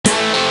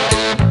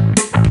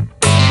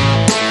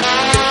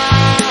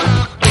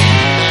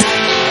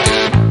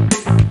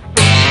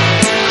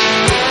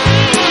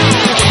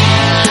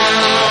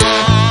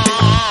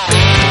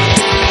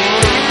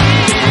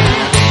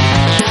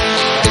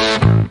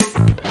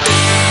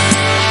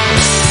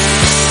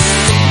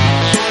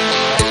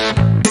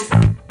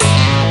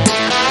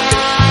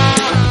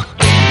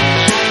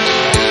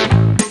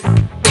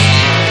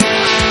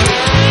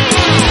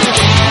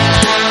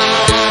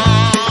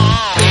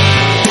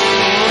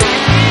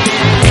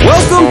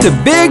Welcome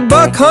to Big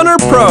Buck Hunter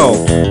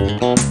Pro.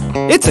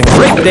 It's a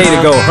great day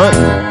to go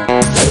hunting.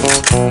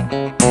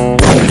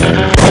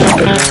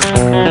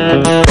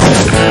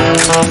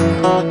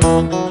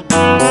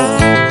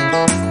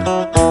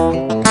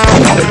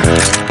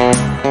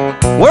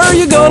 Where are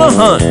you gonna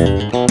hunt?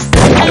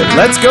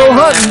 Let's go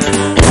hunting.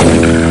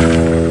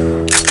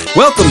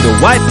 Welcome to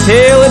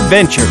Whitetail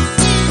Adventure.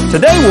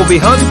 Today we'll be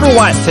hunting for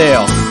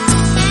whitetail.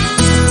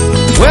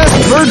 West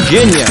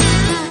Virginia.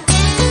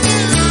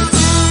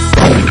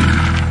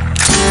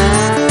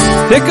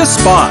 Pick a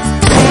spot.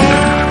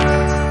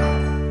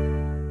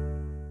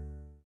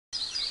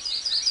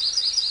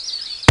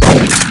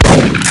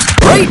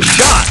 Great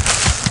shot.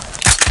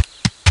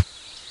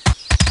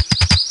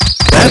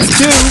 That's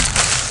two.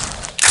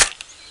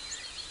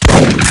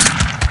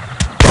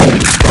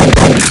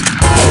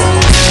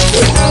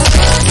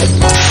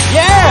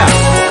 Yeah!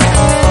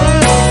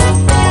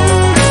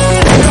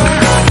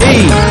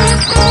 E-M-U.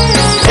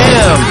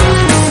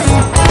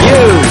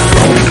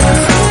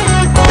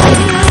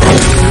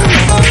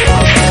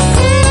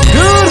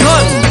 Good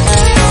hunting.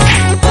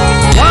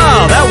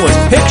 Wow, that was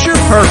picture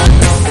perfect.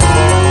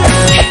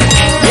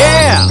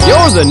 Yeah,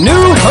 you're the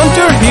new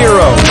hunter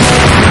hero.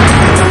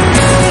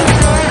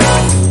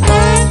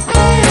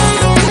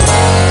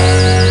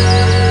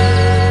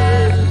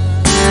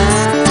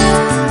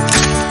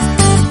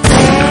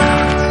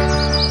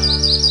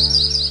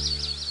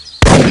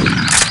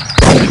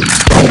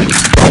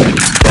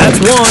 That's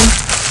one.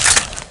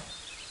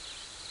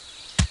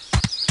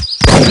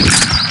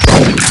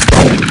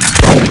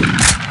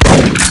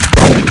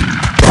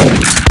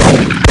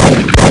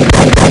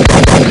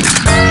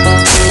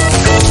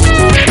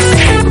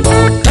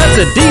 That's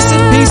a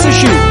decent piece of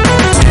shooting.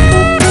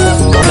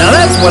 Now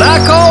that's what I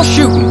call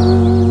shooting.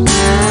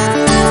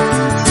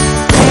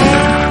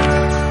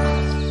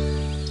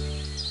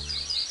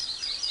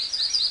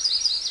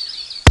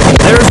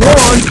 There's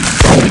one.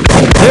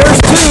 There's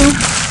two.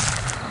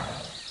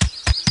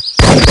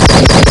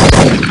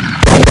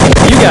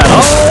 You got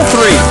all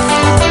three.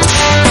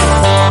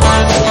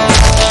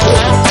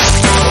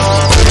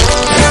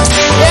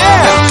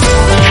 Yeah!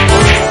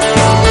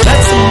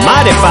 That's some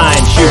mighty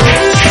fine shooting.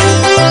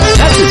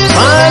 That's as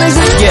fine as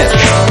it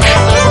gets.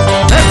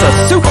 That's a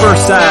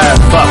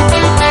super-sized buck.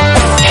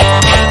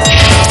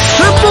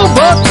 Triple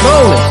buck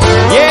bonus.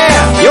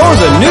 Yeah, you're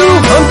the new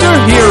hunter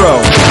hero.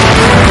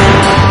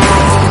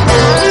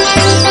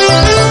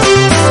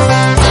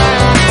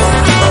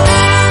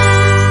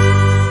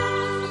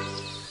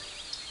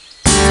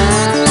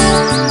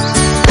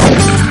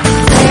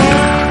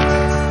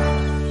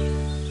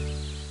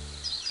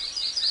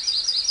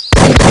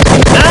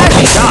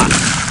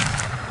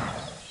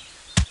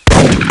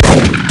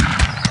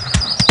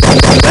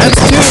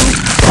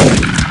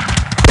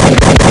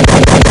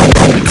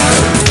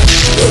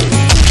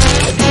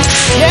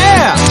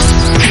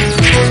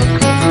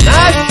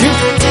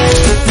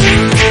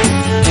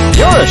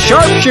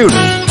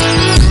 Sharpshooter.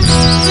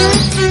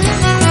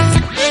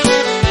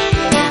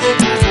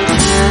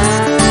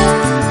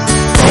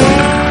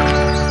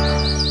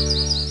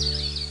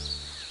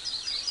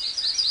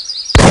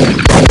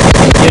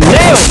 You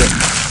nailed it.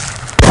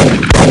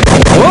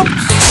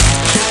 Whoops.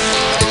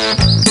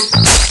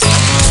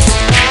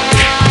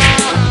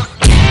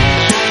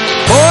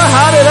 Boy,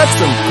 howdy, that's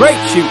some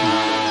great shooting.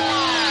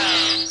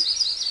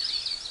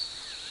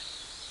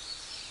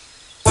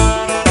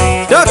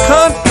 Duck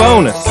hunt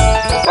bonus.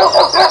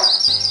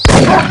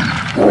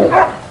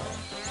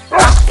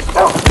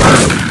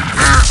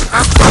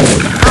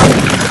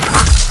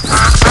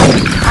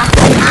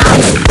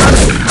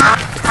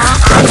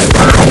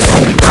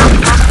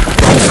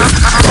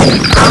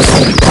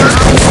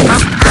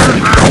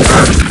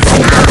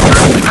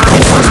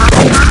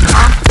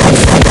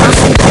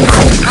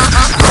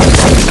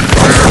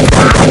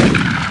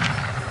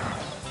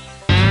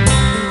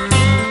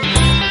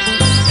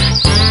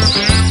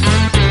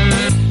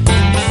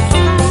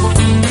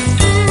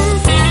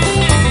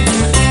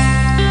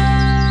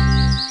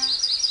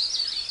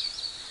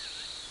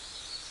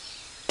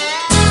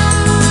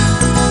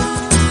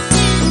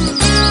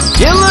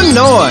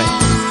 Illinois.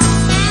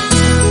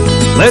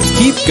 Let's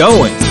keep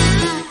going.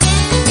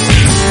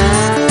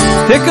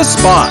 Pick a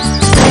spot.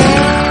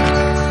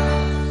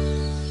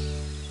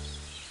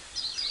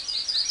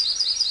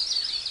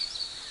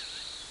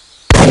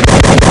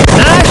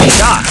 Nice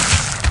shot.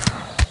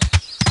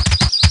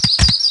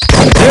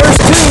 There's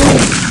two.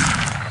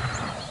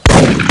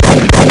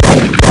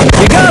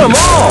 You got them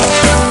all.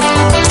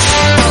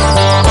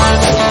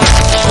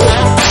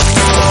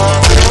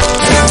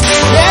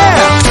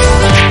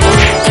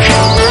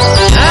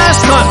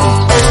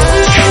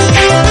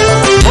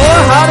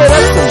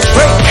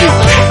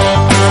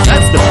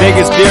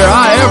 Biggest deer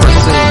I ever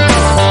seen.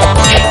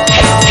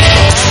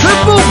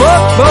 Triple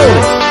buck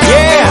bonus.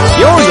 Yeah,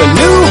 you're the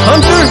new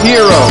hunter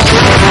hero.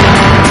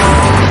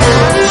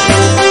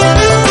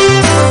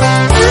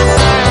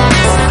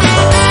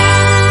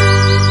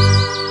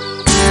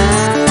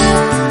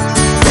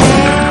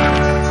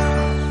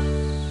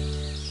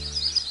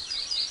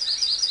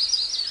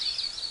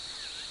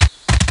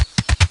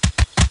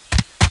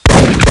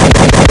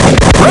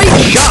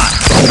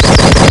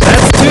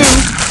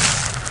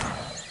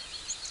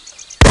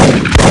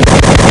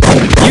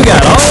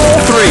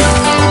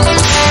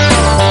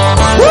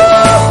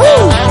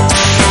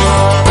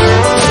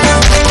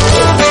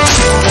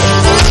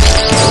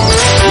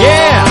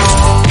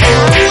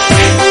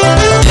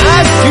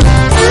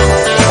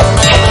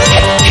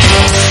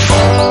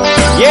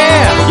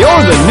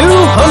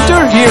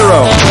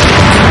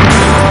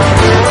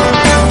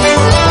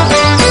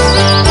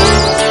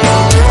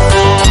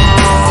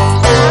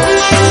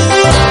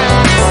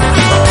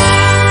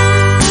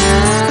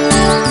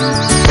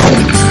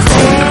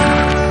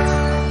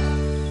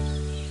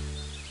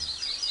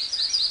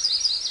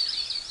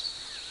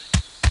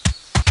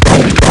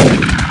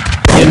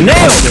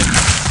 nailed it!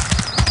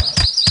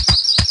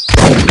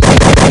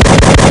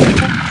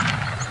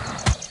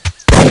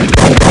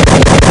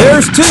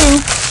 There's two!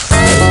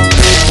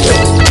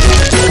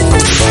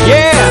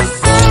 Yeah!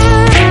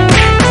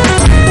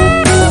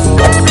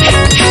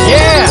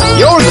 Yeah!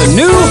 You're the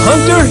new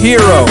hunter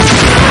hero!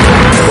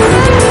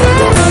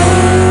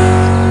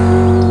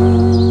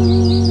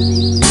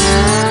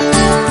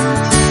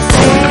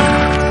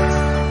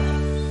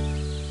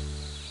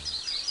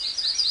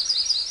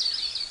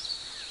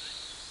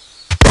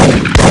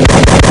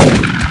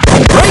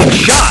 Great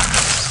shot!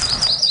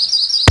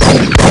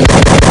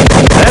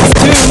 That's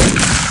two!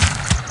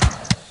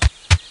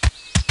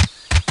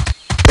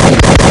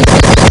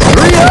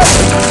 3 up,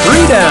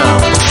 3 down!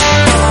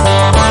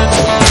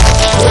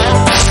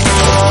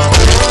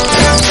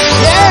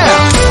 Yeah!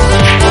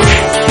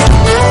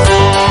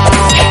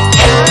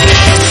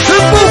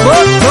 Triple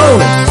buck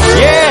bonus!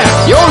 Yeah!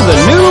 You're the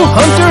new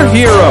hunter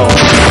hero!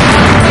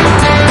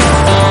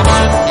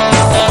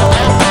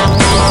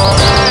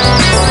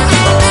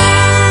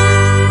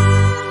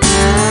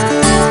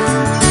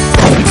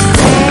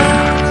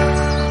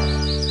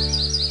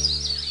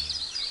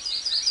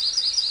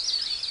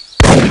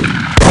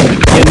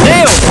 You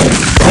nailed it!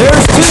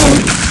 There's two!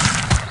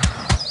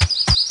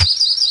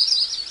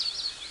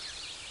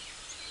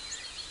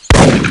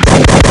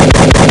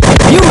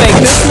 You make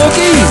this look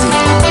easy!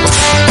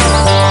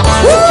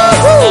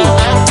 Woo-hoo!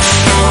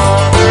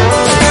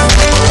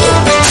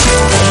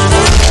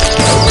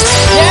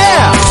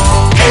 Yeah!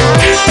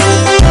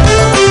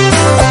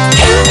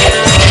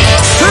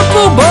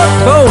 Triple buck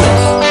bonus!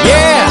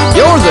 Yeah!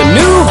 You're the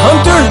new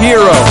hunter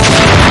hero!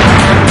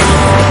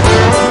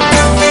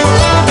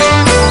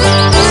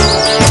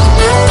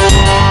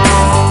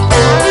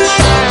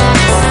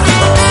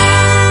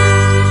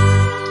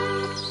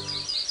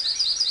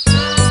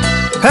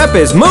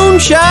 PAPPY'S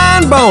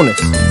Moonshine bonus!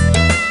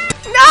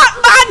 Not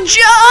my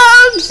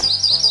jugs!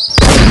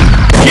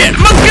 Get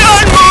my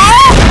gun,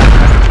 Mom!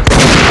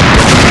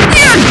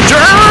 You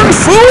darn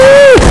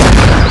fool!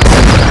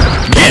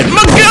 Get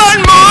my gun,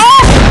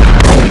 Mom!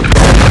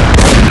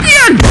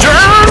 You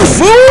darn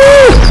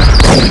fool!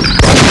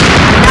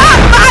 Not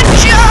my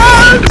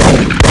jugs!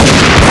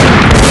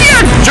 You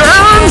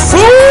darn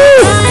fool!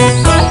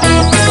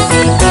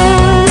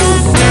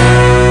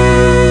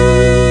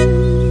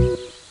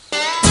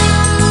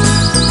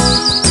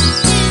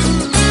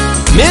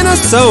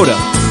 Minnesota.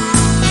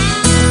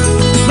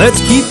 Let's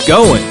keep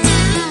going.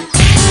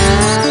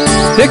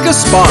 Pick a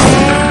spot.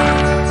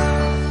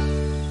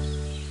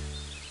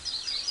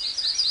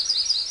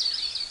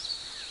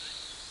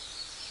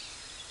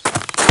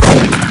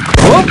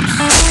 Whoops.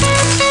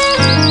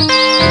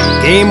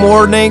 Game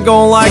warden ain't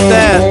gonna like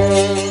that.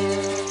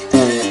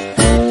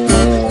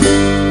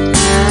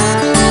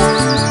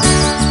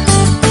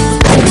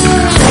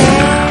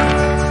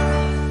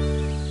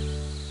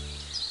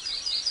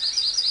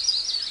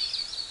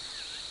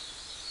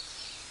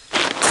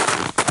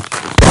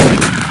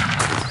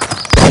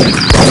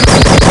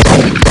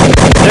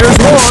 There's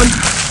one.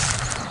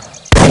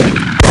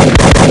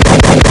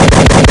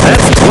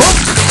 That's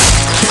whoops.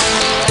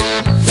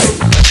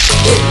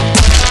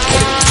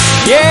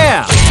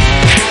 Yeah.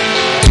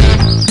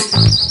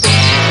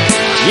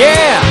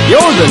 Yeah,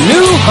 you're the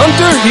new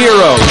hunter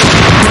hero.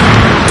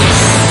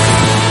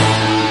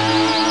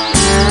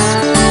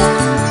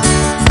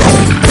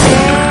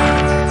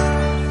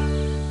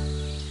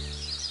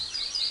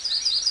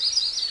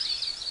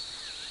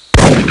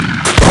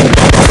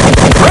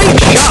 Great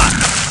shot.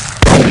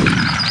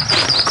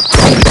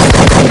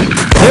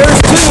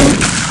 There's two.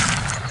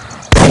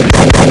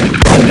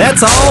 And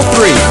that's all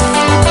three.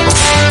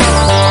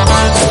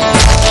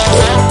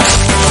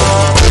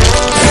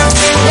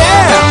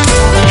 Yeah!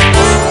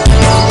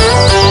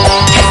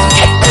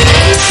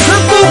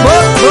 Triple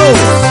buck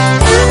bonus.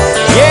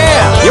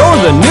 Yeah, you're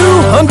the new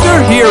hunter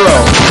hero.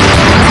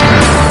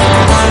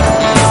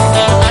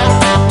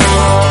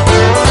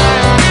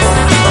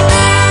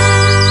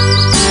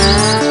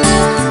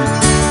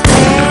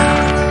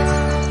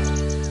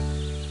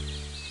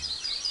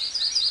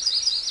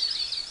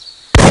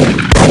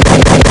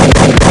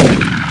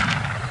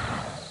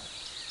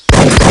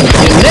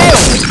 You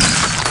nailed it.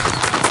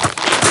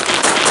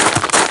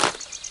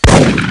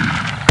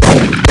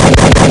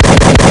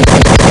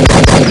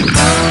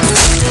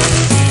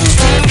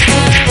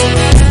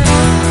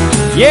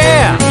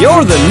 Yeah,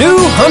 you're the new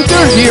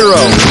hunter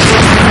hero.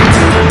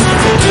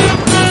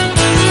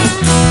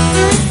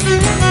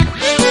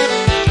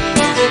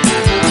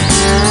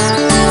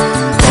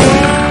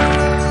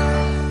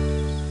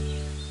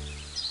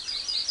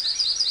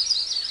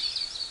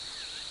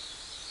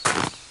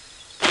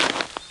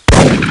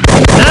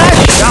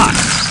 Nice shot.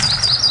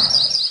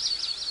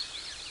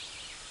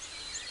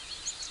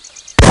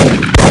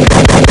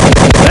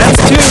 That's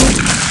two.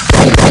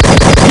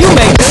 You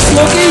make this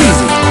look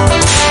easy.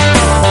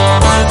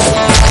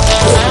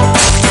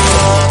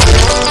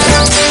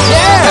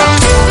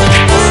 Yeah!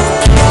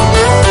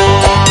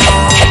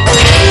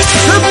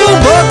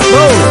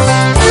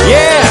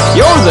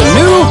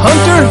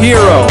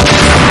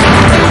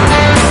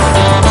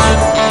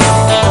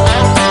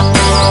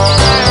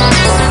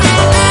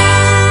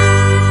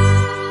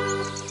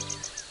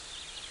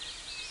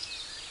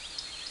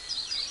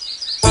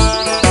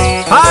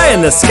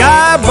 in the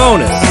Sky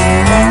bonus.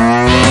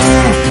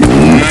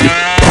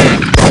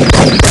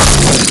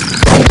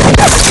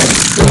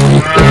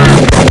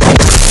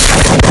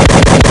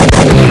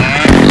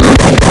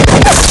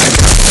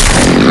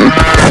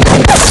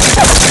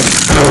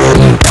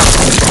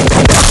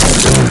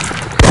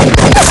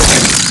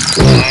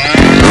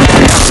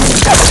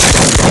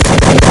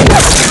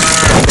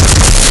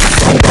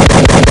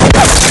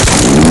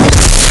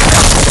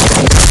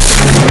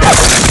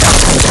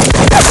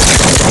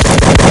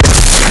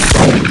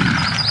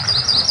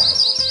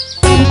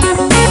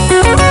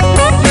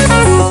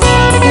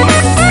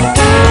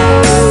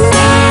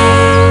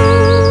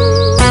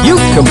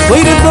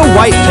 Completed the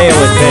whitetail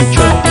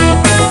adventure.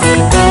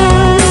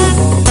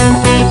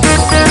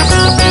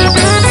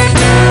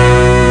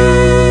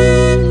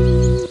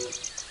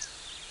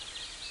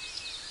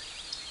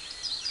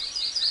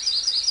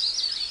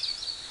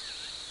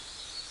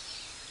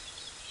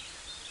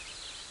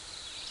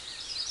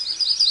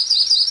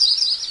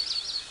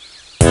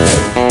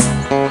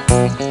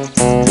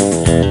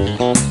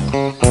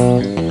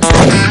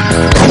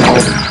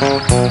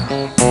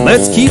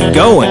 Let's keep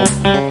going.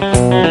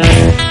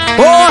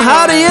 Boy,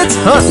 howdy, it's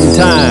hunting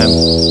time.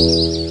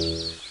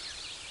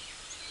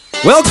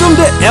 Welcome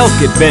to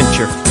Elk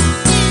Adventure.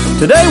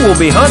 Today we'll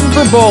be hunting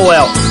for bull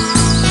elk.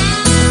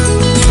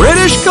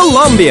 British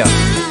Columbia.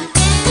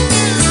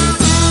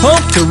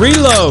 Pump to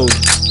reload.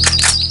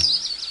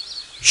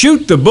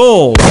 Shoot the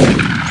bulls.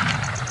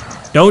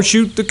 Don't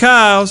shoot the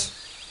cows.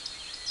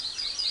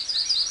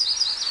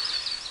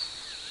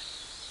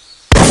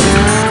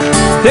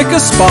 Pick a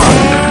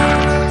spot.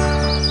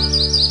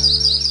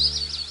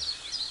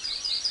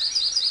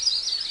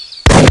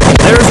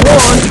 There's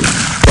one.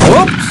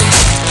 Whoops.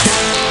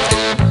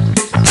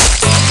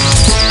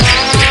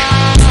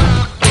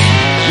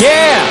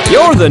 Yeah,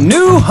 you're the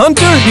new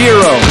hunter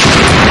hero.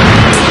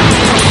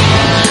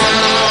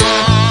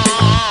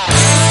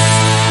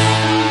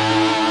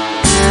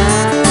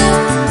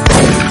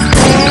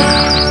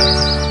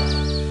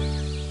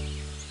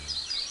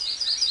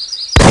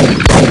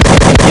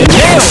 You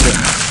nailed it.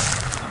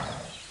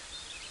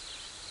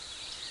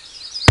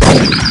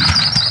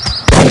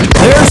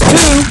 There's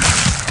two.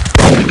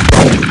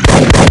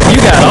 You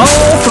got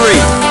all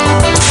three.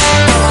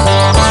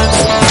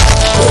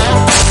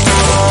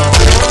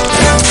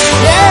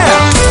 Yeah!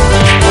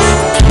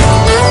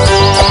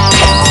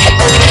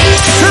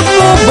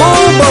 Triple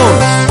bull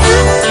bonus.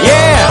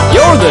 Yeah,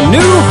 you're the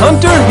new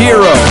hunter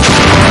hero.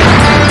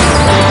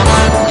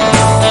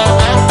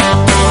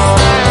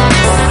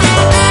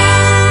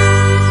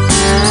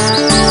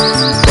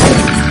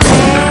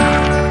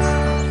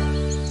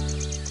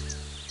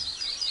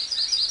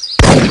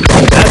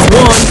 That's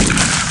one.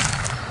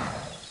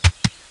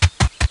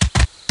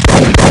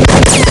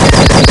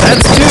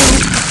 That's two.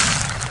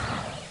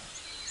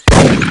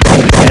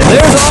 And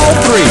there's all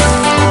three.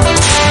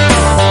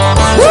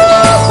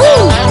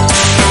 Woo-hoo!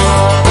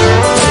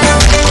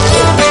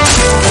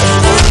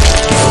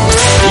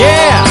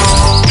 Yeah!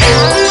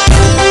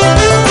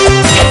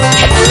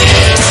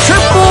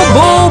 Triple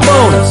bull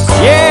bonus.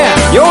 Yeah,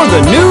 you're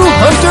the new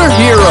hunter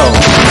hero.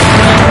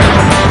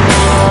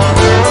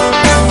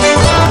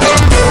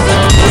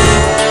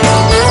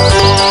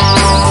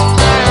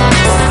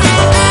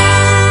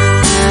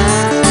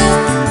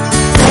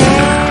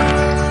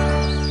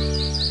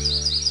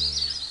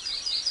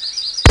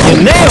 You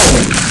nailed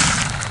it.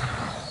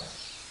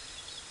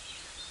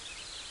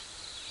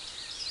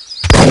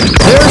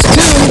 There's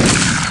two.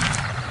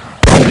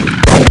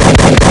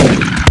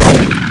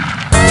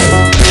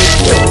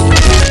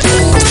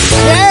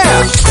 Yeah!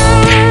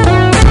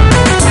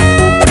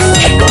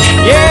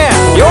 Yeah,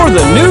 you're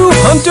the new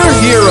hunter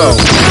hero.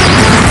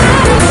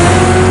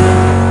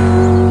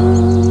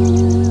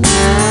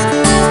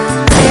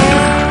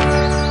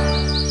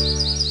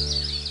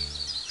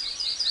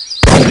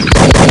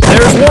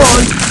 There's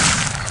one.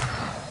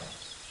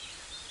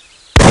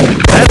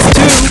 That's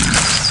two.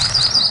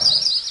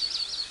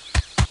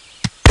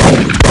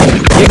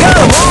 You got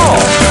them all.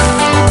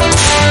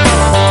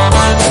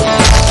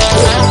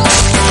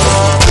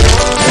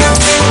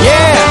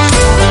 Yeah.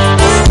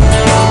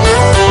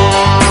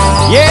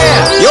 Yeah,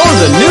 you're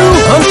the new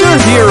hunter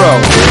hero.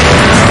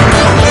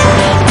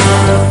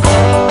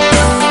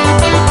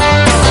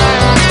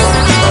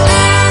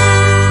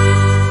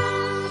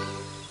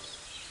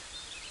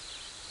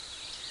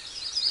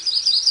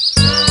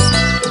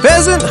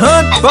 Pheasant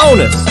hunt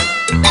bonus.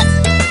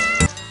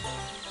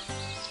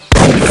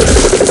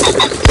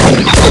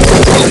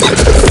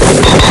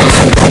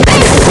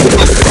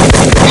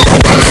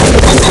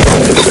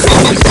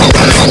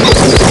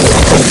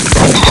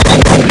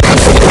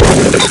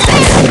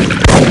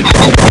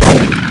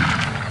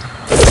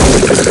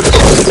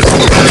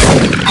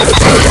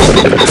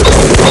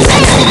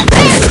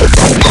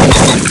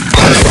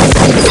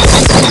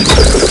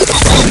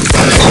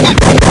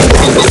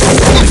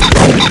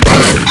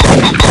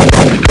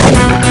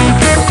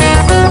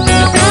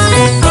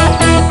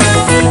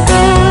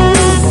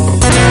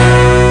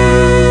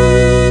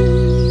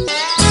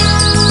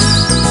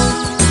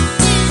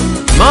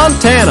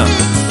 Montana.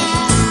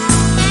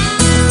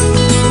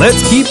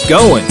 keep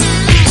going.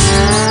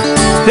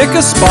 Pick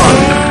a spot.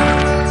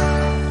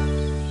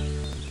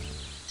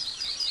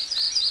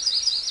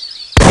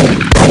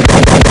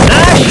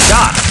 Nice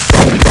shot.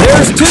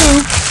 There's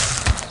two.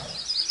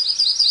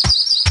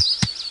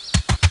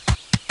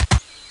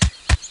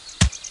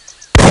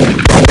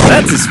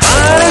 That's as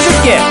fine as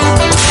it gets.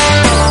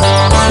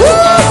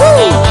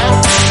 Woo-hoo!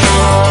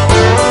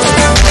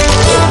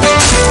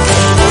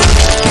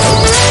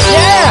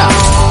 Yeah!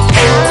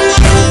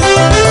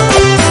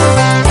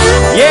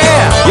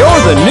 Yeah,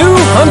 you're the new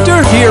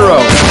hunter hero.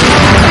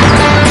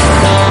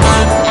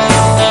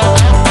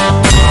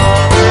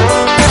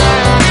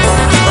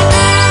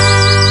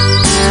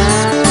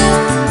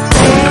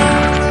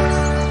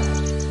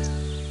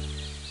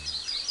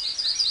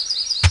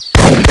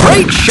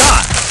 Great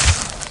shot.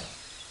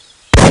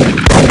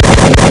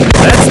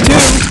 That's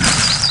two.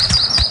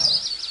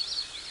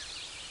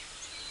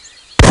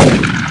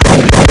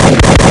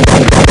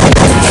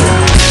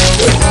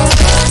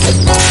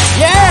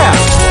 Yeah!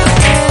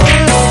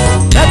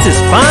 That's as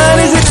fine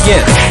as it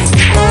gets.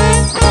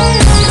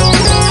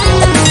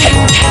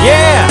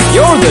 Yeah,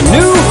 you're the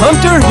new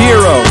hunter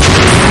hero.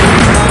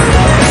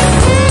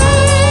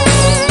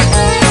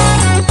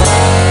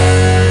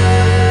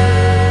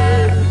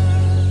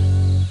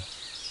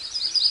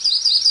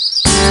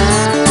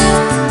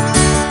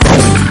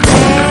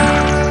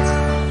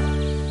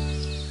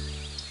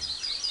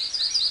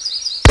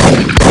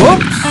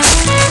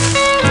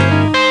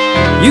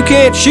 You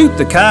can't shoot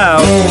the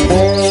cow.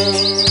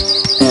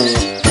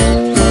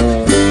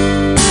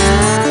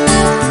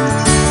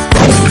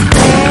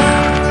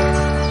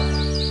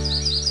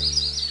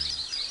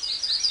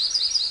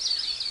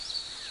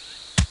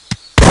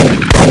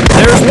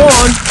 There's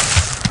one.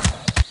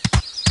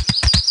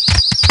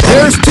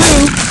 There's two.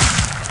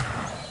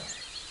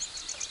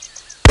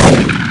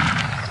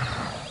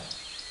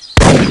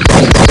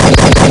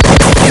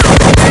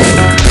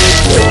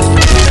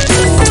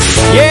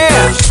 Yeah!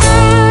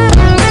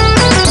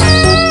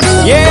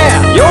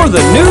 Yeah, you're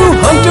the new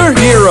hunter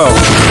hero.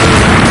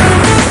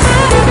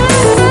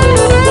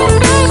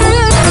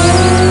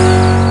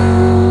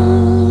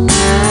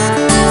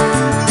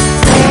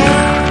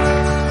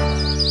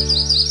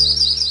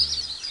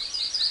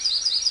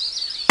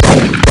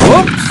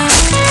 Whoops!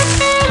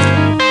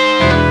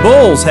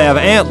 Bulls have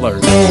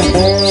antlers.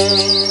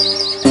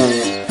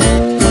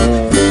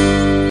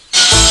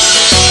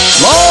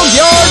 Log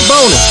yard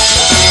bonus.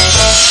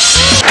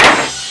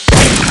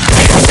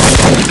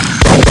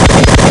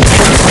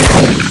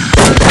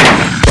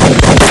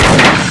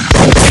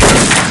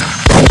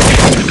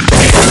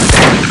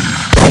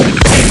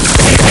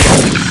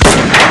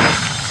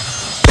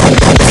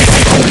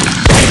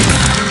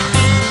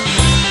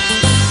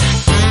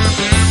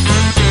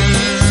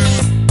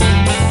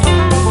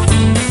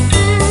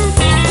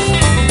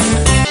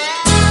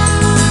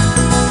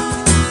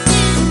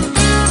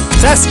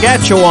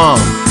 Saskatchewan.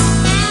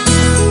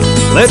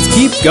 Let's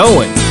keep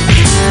going.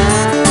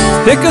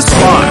 Pick a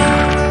spot.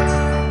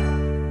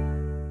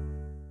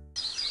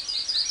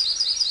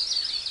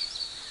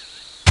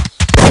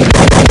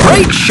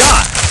 Great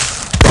shot.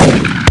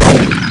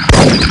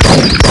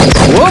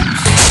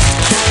 Whoops.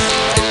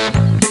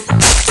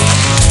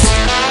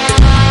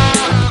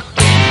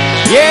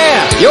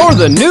 Yeah, you're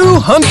the new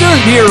hunter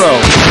hero.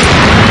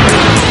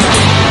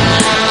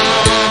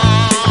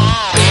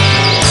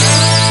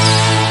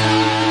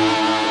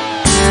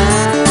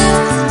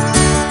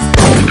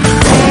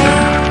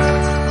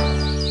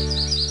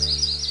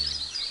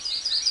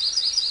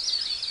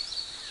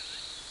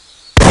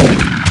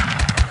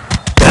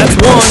 That's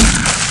one.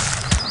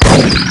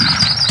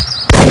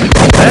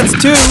 That's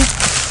two.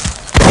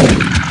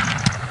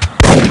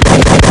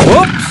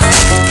 Whoops.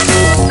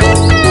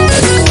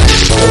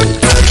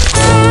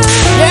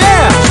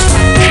 Yeah!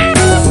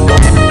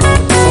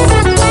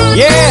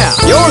 Yeah,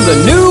 you're the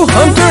new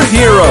hunter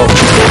hero.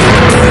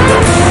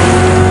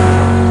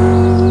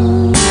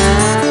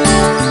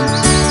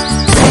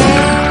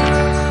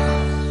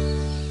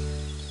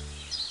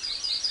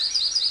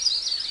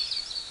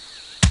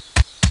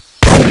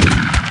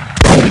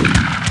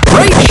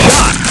 Great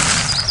shot!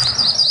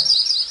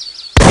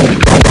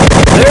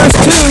 There's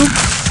two.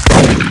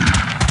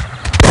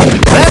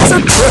 That's a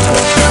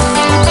triple.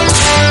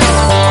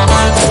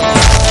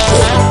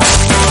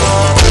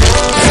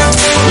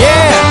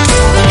 Yeah!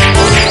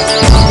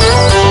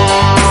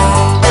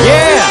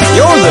 Yeah,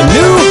 you're the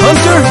new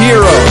hunter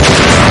hero.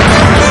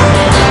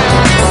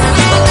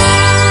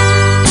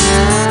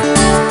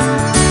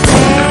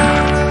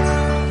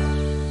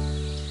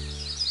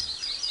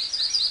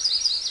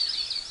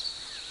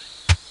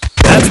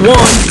 That's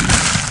one.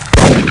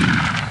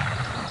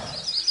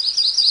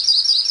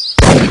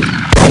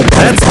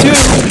 That's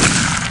two.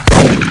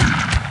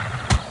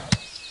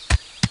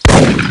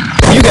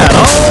 You got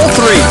all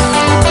three.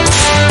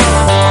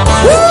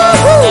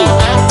 Woo-hoo!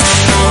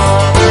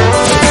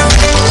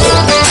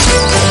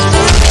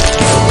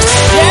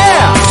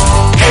 Yeah!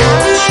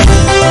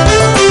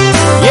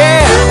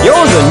 Yeah,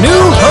 you're the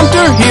new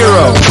hunter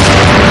hero.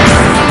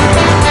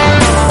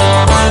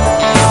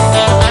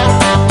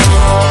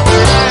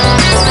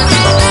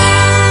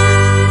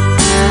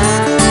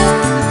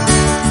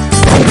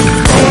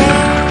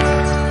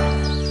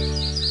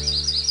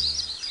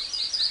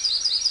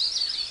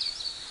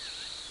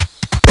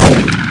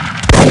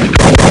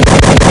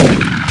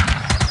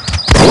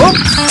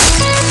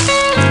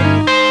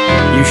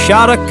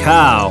 shot a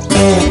cow.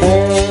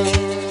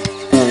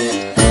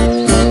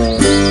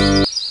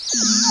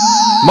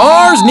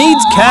 Mars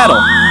needs cattle.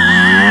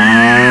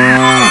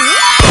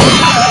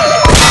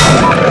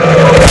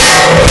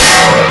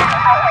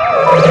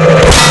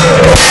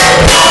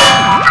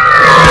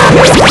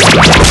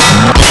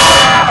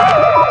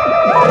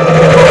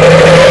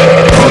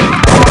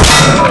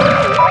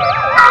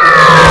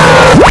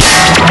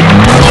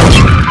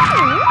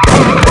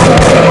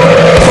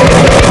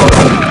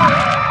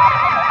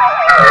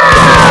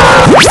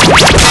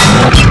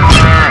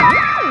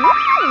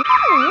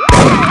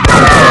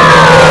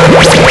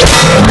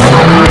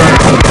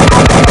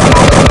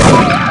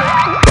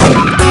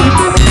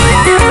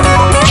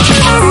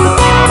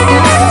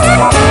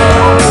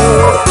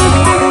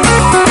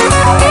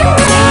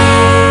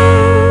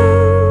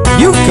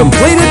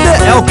 Completed the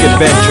elk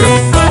adventure.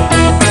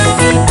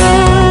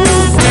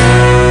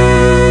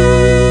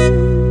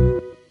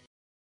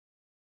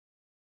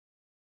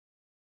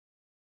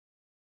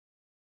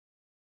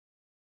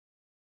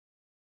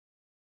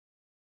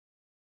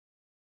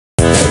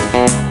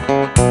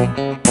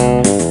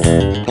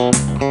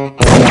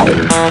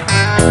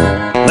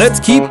 Let's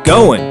keep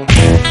going.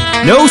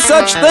 No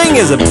such thing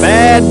as a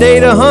bad day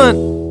to hunt.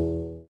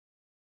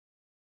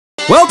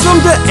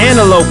 Welcome to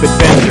Antelope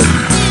Adventure.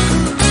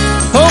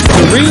 Pump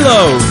to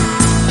reload.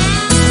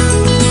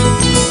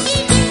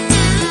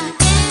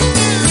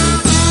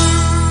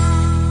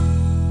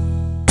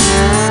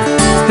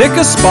 Pick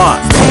a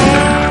spot.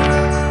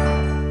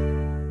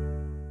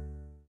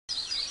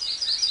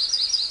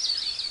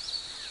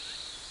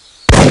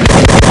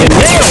 You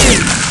nailed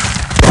it.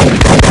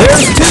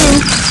 There's two.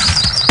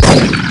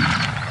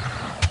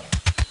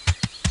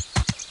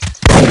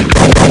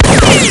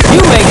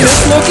 You make this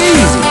look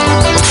easy.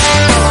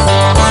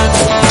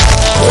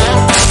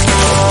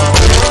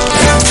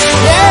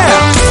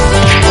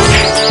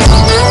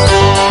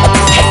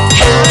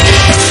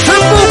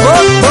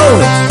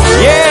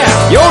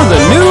 You're the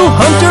new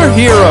hunter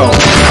hero.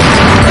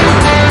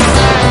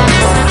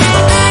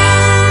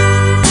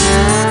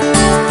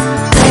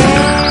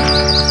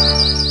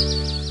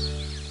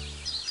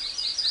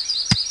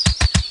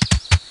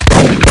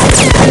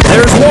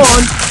 There's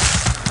one.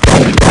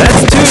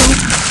 That's two.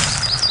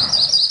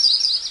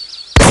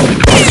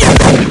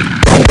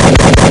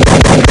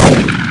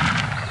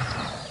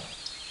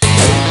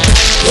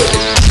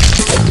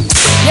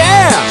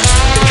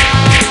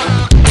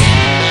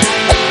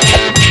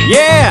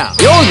 Yeah,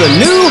 you're the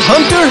new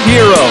hunter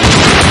hero.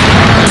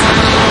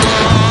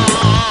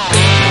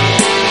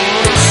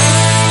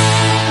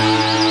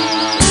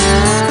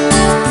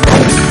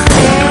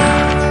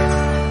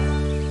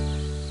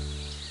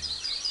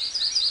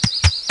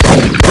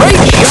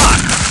 Great shot.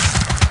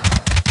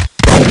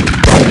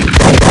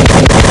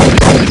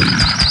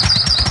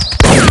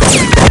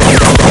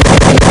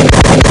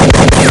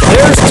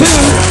 There's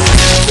two.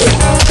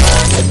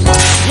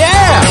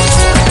 Yeah.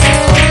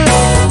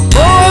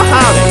 Oh,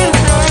 howdy.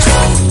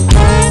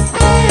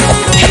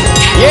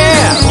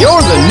 Yeah,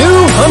 you're the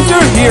new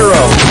hunter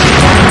hero.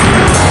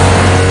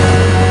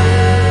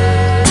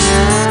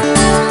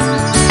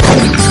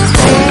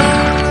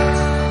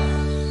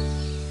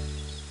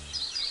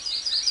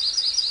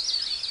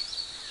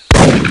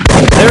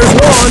 There's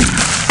one.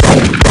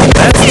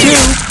 That's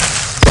two.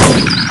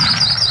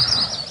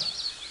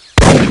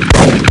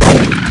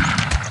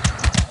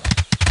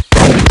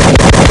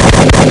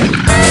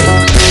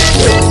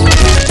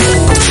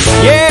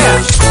 Yeah.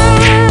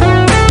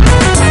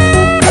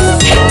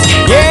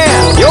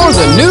 Yeah, you're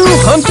the new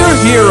hunter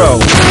hero.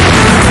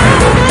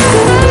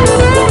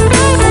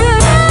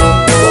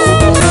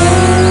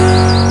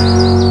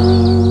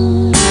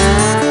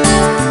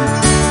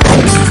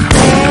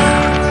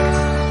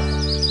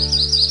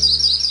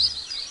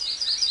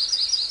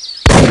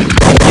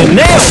 You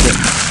nailed it.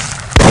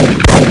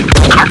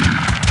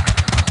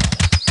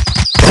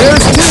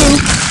 There's two.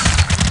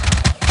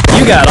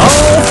 You got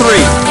all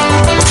three.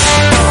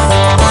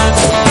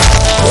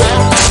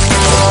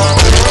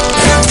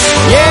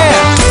 Yeah.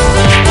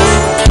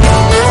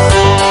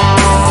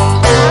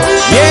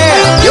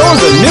 Yeah, you're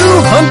the new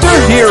hunter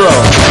hero.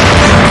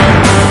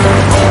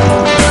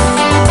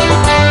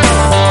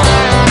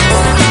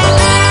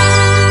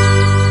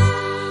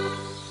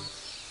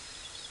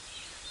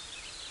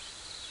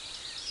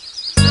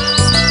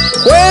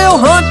 Quail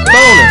hunt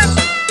bonus.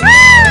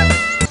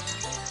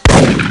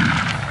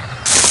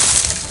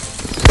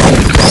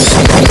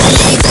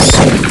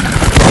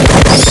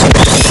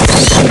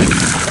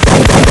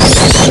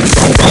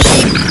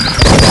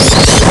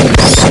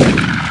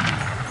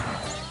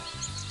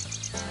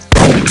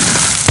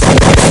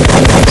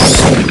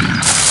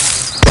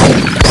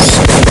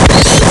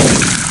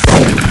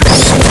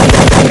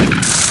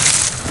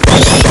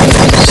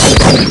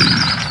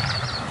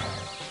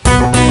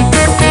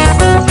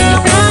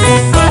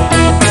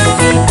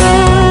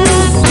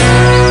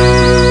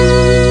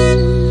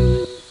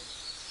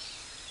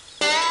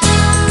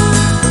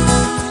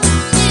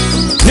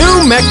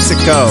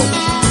 Mexico.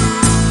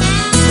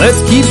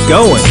 Let's keep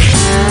going.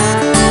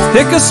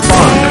 Pick a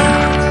spot.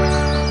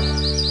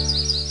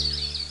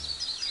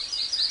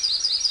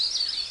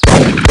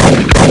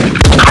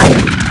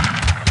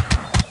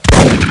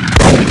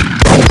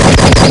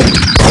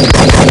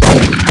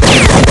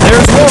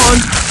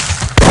 one.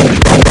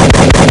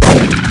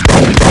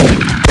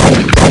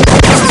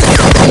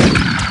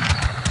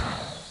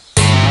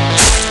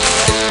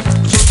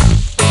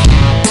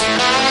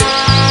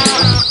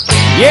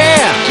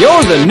 Yeah,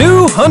 you're the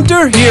new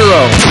hunter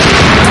hero.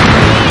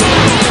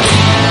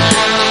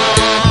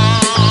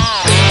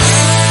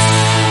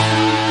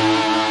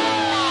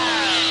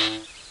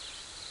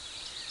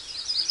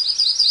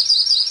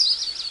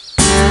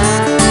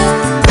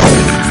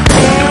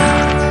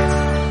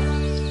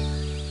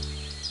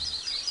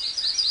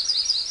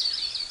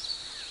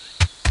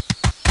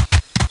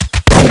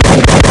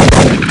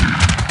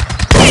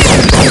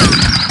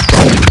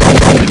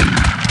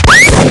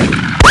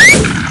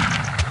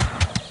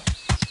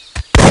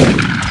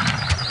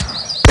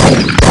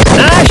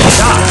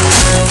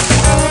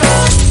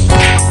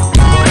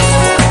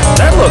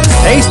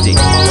 Tasty.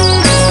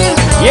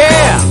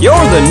 Yeah,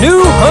 you're the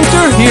new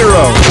hunter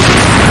hero.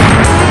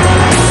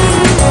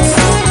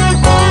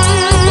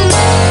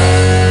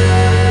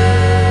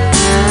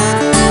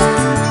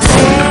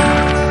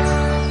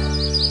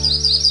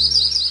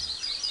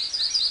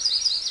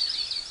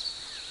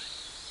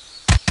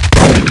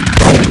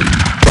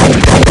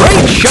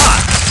 Great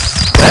shot.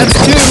 That's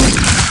 2.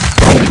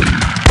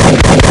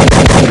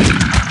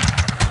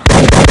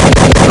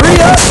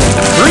 3 up,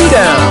 3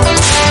 down.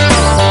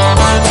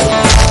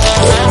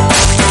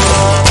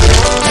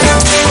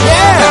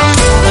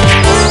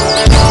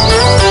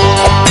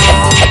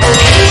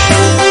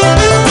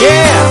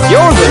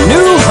 You're the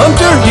new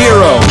hunter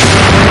hero.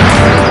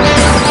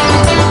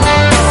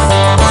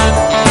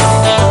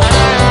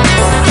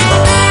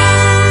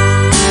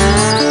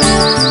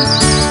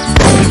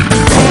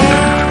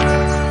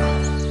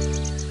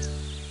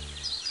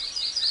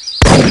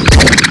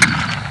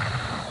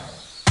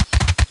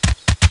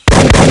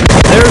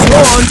 There's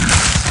 1.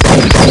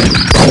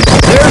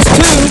 There's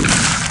 2.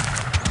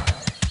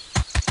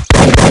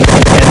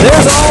 And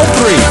there's all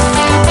 3.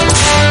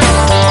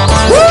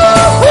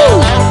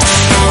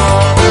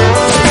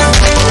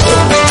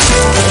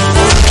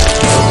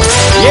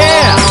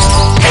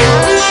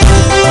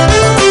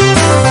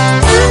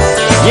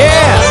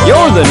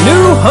 You're the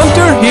new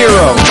hunter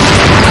hero.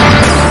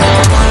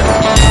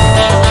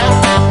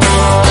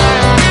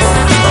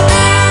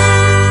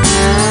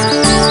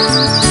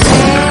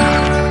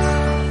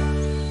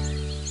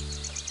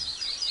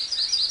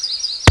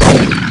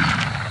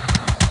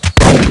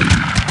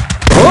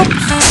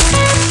 Whoops.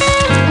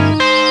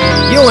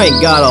 You ain't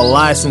got a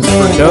license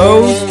for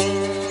those.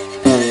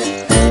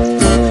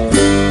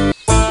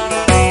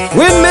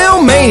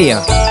 Windmill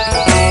Mania.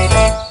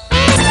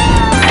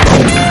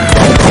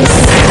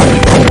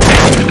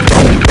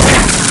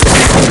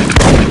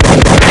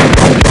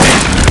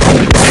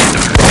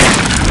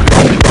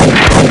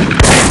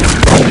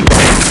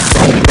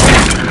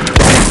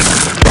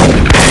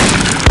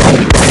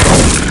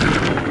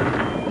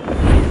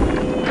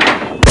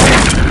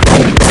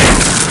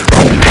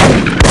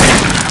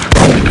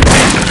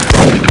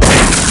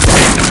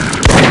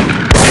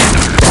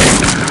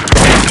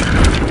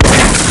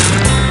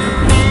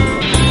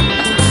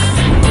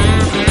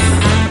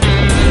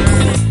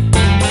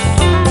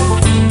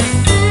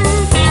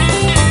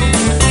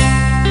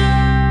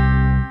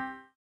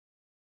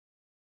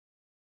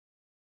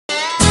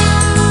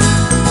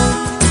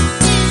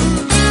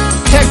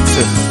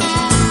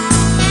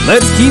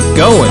 Let's keep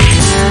going.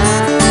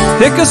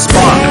 Pick a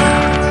spot.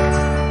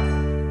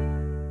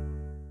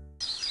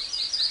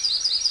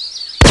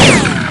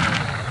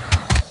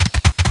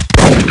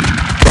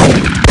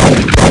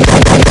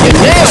 You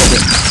nailed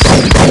it.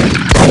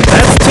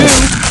 That's 2.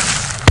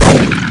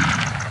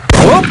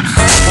 Whoops.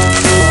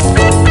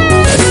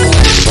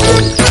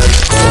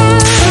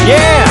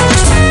 Yeah.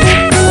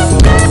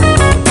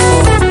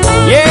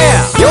 Yeah,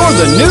 you're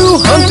the new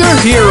hunter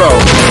hero.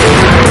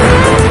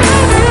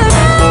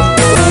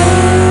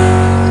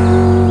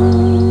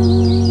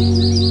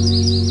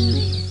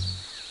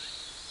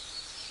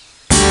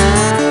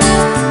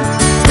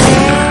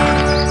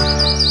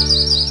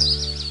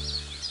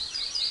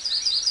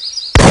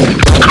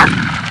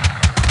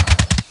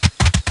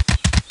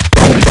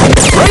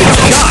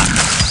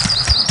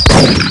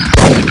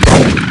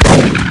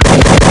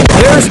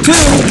 There's 2.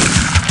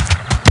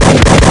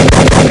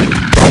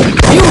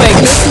 You make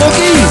this look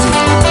easy.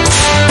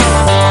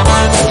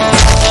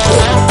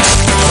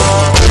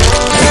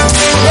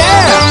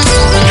 Yeah!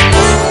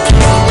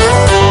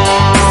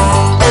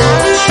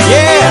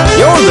 Yeah,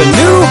 you're the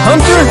new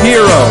hunter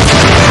hero.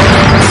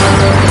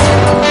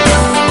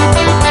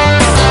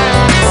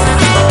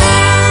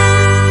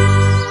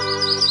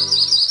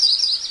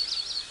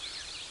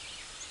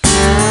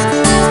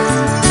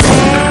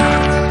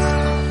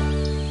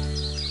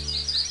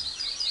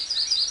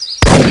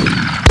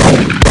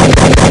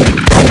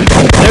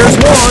 There's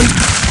 1.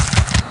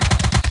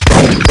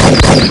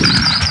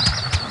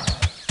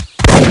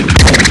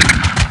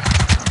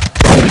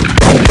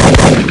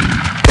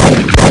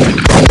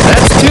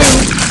 That's 2.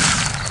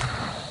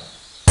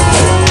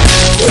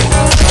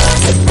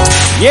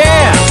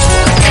 Yeah!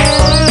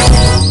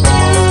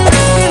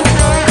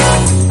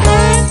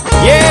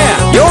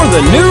 Yeah, you're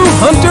the new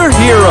hunter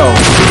hero.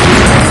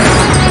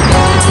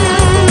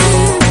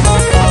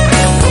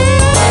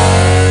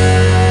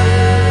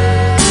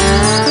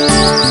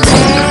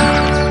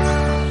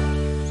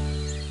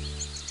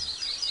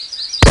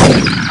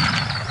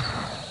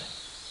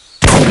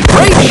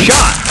 Great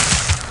shot!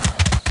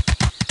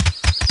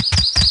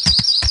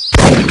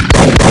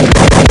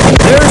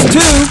 There's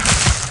two.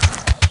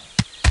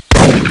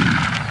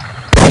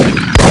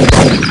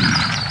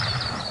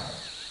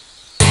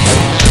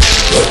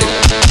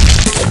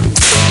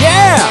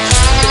 Yeah!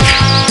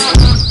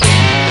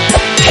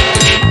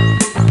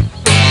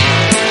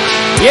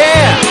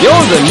 Yeah,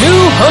 you're the new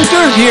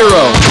hunter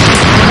hero.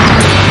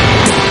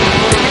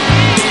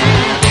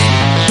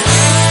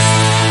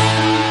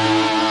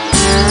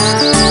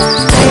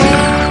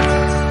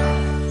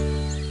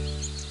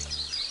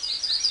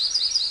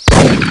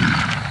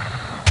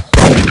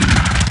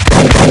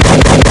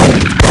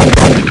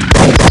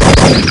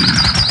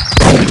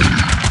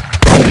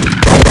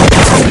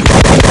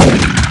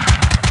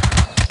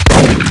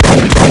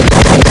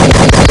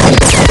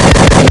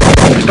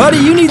 Buddy,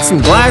 you need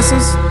some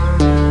glasses?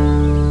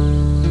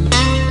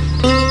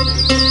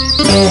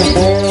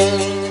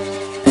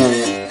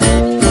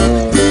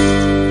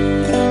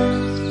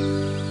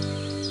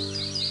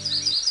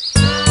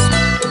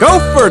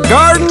 Gopher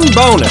Garden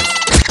Bonus.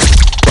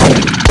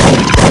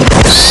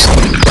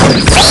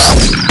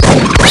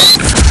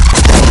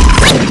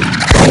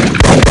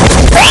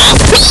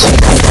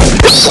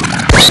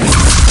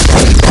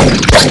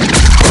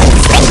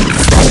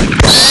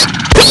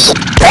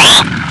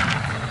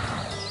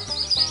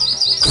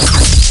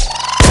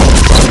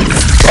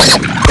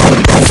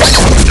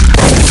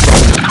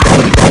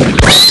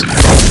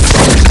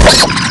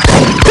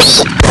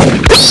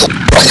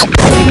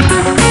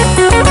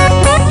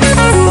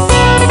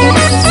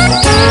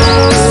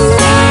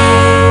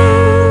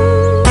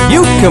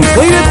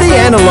 Completed the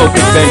Antelope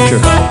adventure.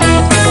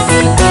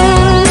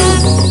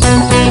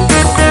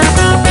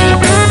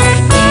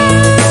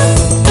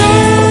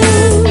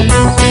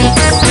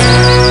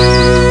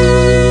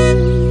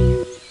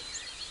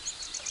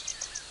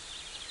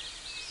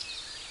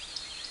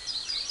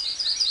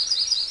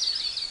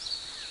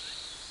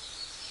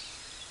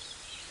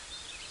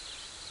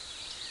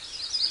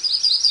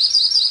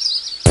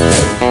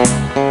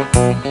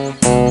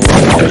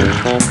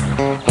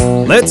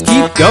 Let's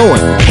keep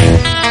going.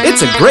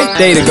 It's a great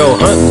day to go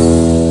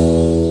hunting.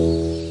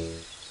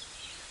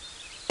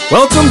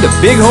 Welcome to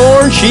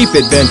Bighorn Sheep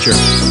Adventure.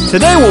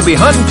 Today we'll be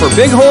hunting for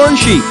bighorn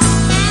sheep.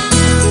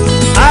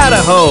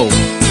 Idaho.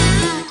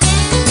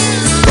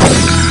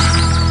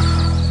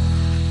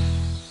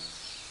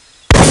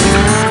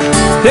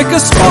 Pick a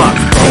spot.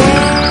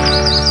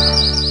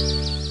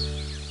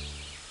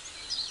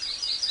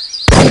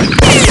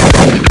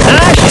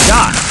 Nice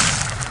shot.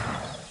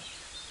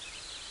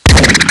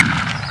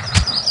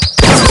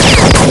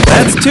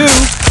 That's two.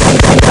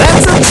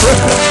 That's a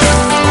triple.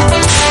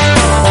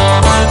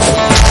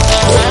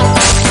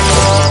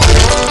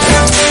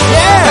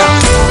 Yeah!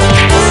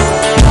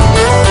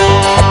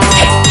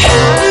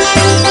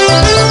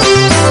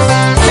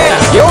 Yeah,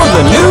 you're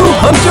the new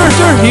hunter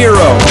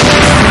hero.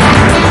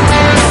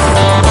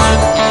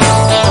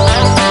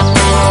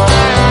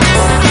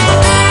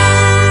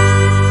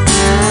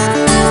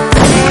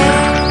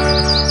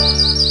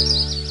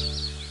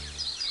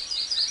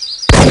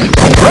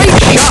 Great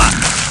shot.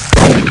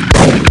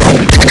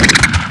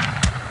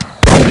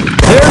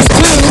 There's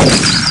two.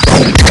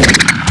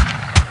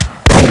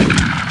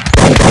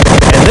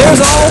 And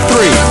there's all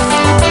three.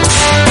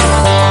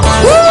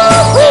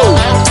 Woo-hoo!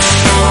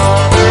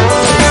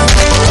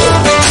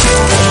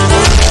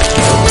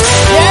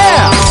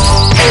 Yeah!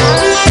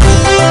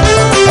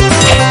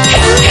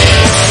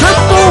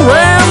 Triple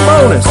ram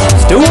bonus.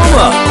 Stew 'em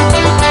up.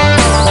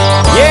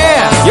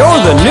 Yeah,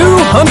 you're the new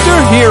hunter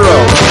hero.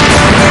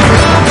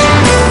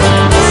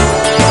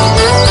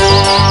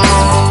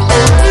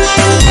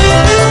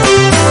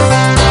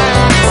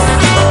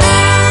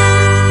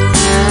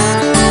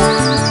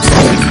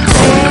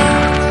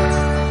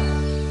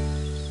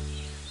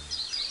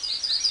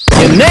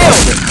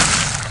 Nailed it!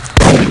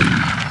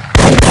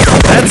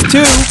 That's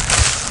two.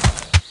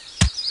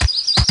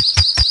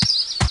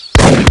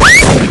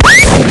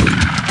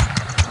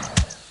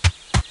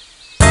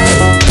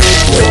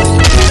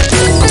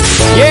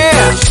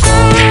 Yeah!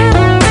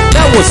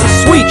 That was a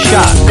sweet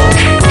shot.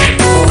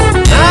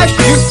 Nice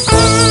shoot.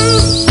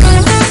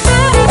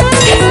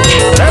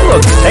 That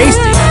looks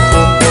tasty.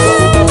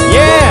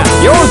 Yeah,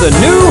 you're the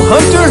new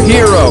hunter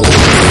hero.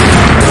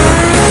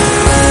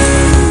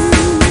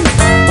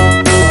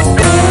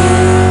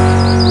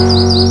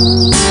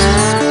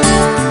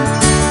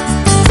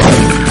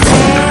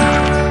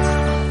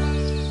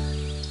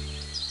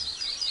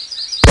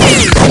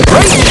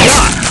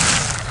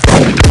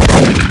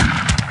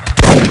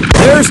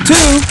 There's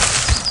two.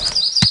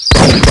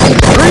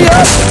 Three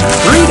up,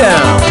 three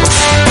down.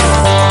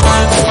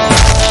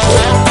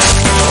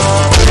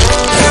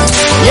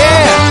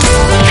 Yeah.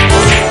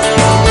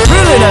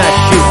 Really nice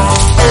shooting.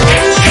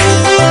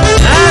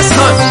 Nice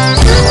hunting.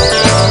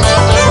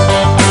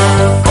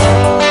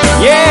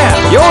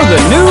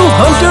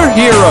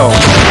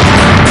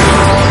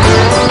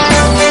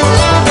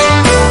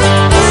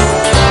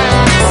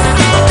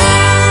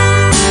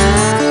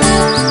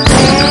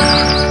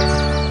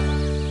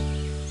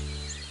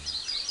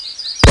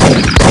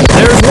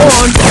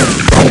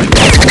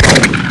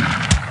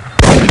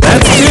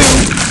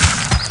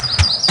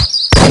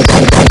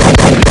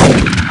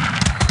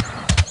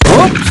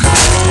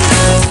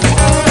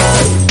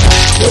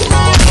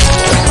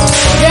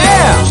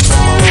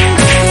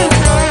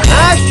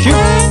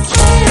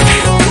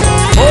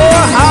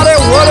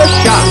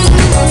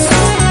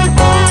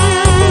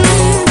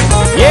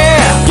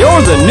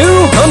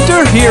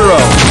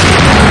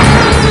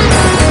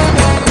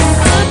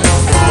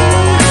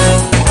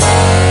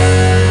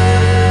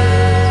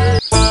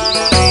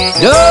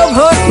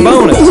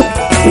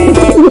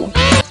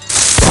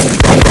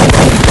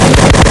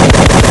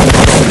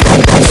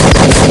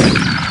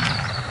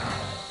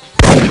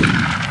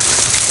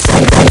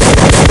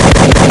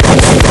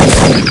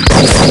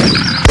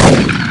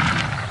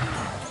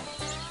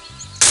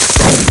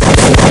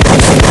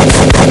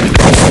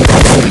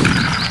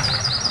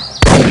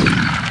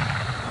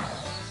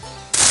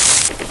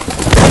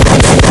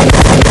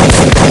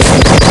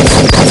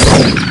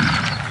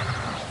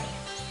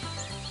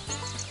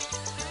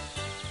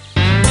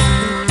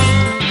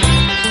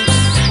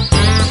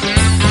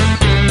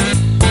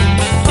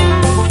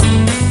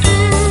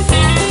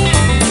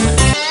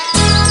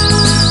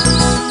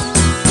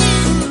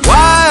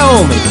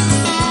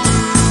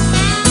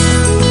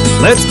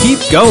 Let's keep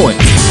going.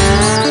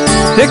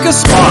 Pick a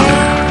spot.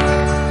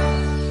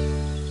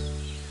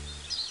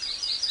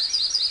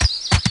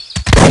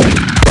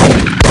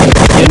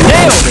 You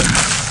nailed it.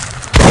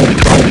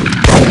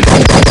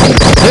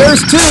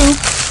 There's two.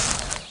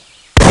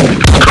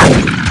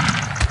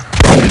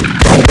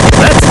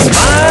 That's as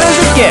fine as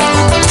it gets.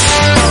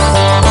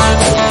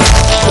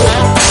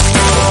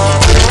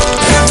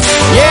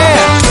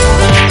 Yeah.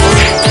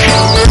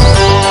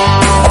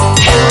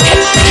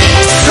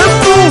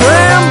 Triple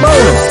ram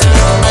bonus.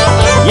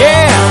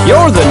 Yeah,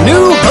 you're the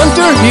new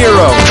hunter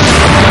hero.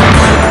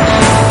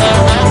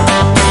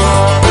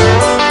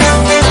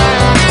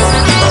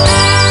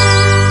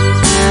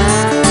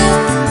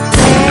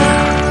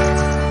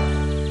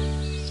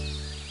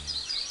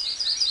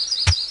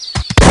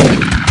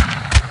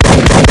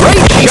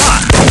 Great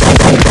shot.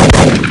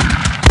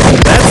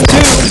 That's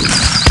two.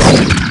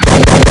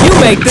 You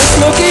make this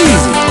look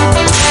easy.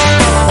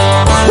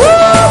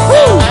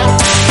 Woo-hoo!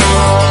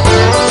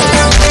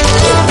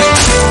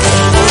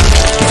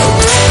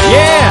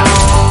 Yeah.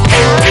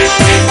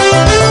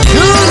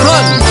 Good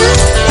hunting.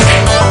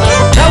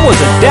 That was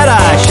a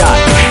dead-eye shot.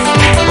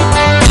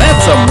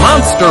 That's a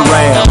monster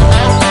ram.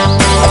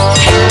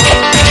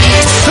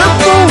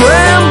 Triple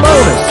ram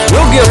bonus.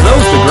 We'll give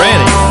those to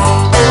Granny.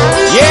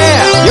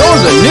 Yeah, you're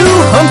the new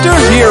hunter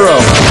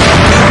hero.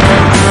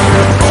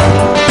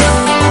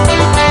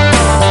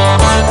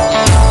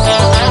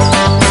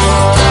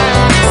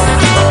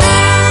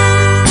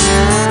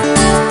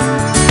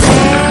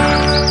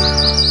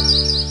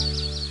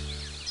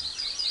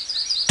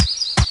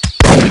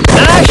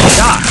 Nice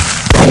shot.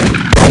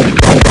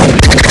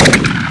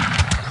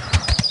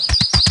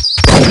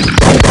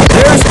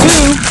 There's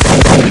two.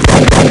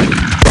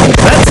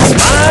 That's as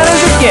fine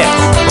as it gets.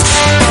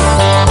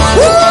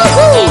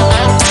 Woo-hoo!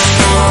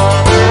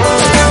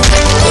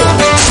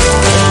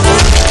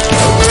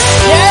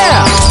 Yeah!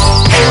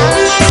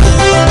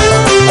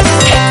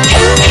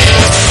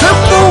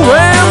 Triple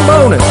ram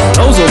bonus.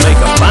 Those will make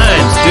a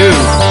fine stew.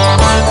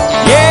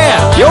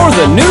 Yeah, you're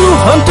the new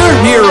hunter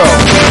hero.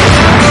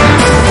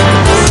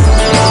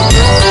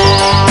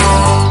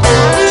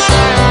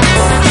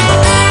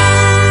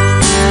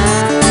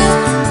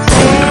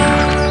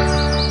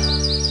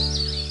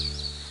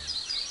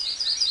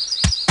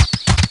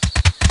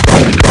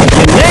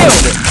 You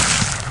nailed it.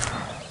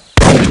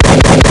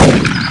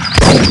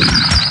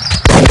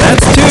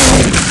 That's two.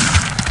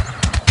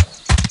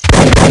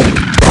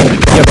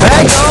 You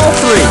bagged all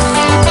three.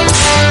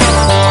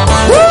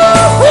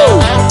 Woo-hoo!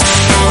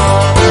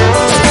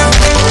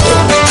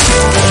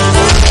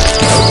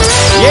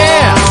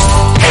 Yeah.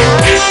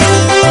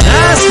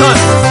 Nice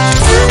hunt.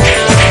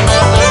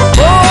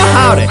 Oh,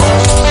 howdy.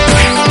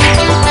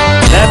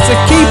 That's a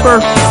keeper.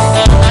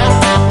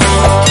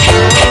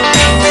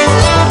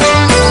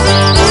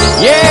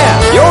 Yeah,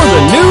 you're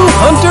the new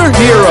hunter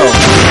hero.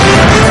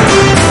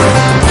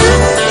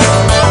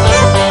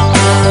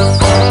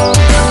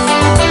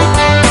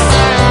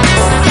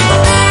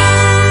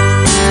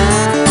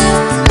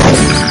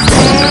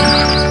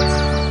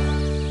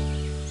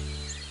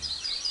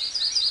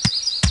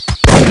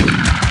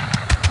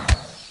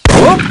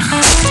 Whoops.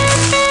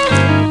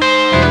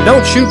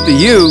 Don't shoot the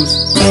ewes.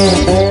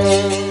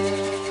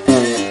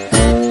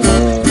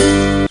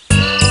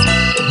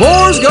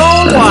 Boar's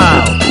gone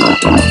wild.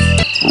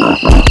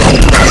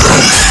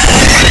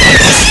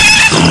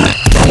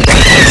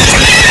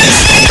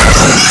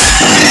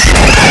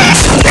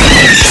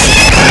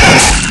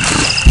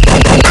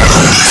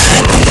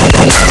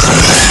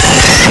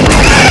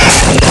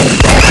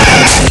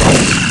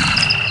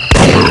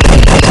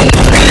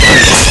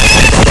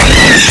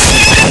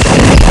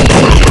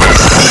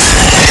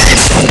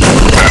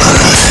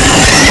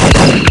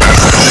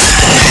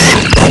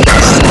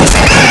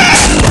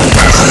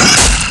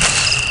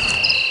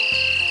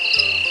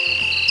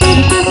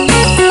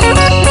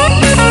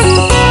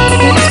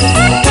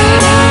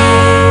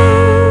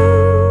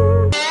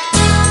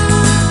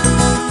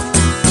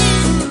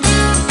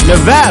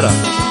 Nevada.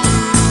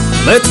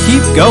 Let's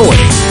keep going.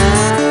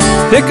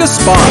 Pick a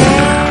spot.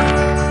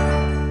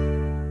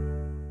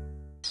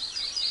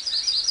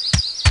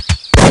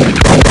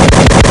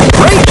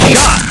 Great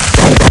shot.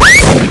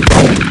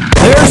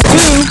 There's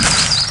two.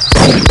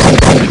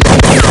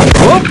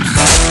 Whoops.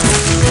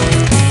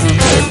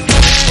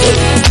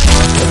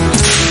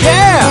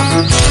 Yeah.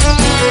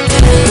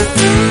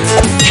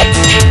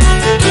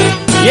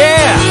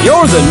 Yeah,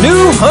 you're the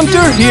new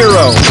hunter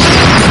hero.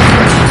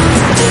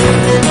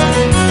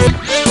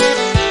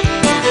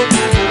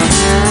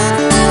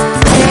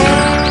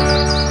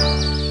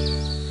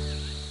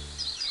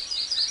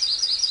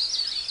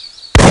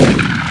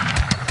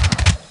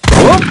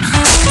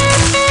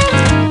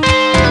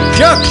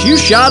 Shucks, you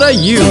shot a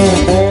ewe.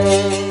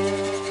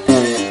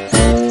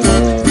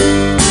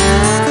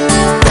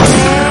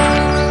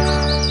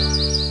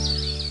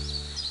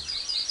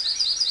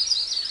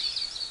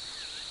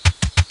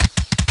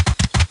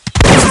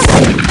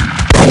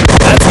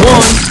 That's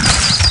one.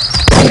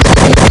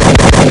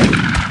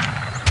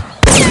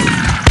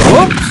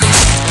 Whoops.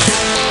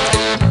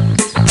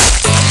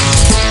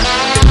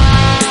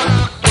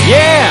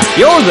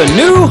 the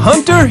new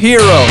hunter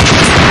hero.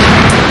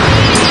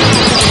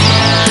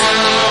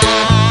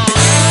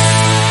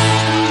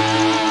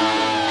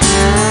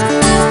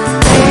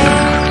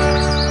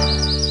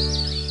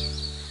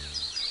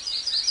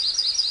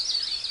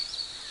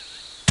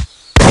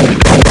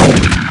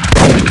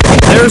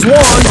 There's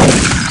one.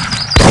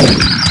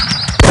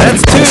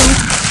 That's two.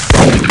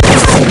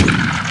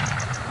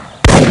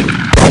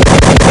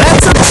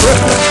 That's a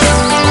triple.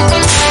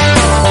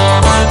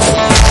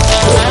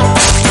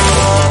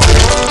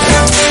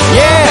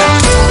 Yeah!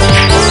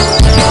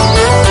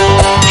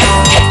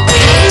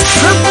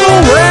 Triple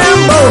ram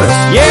bonus.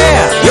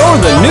 Yeah! You're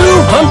the new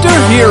hunter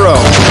hero.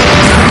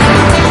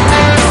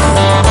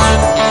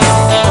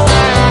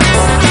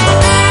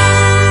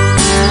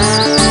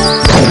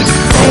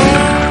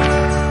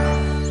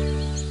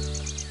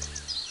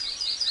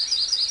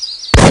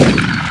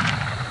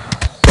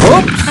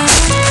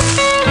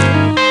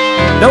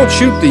 Don't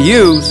shoot the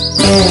U's.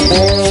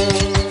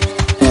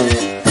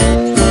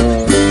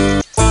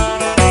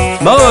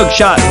 Mug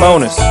shot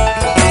bonus.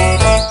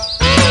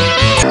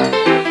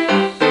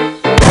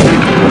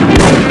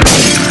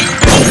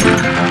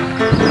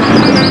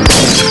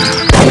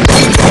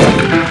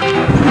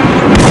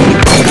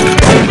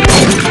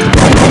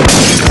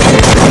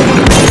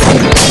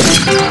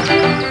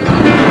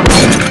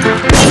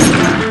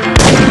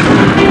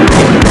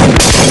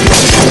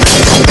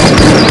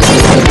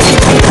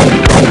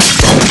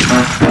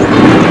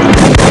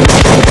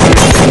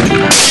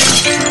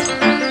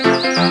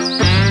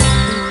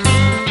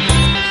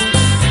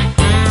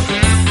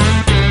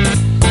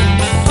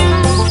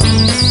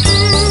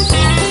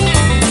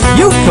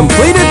 You've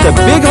completed the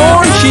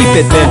Bighorn Sheep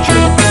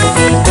Adventure.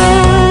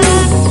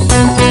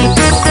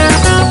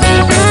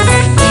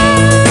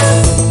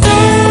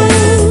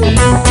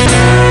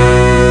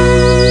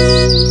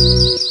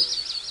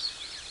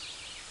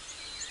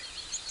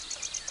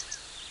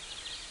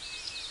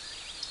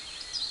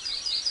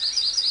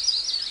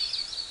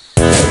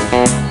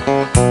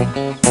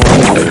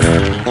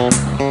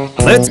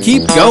 Let's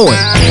keep going.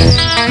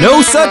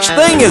 No such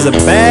thing as a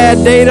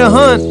bad day to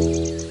hunt.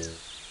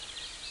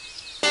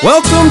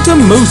 Welcome to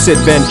Moose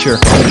Adventure.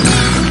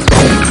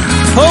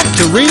 Pump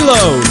to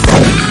reload.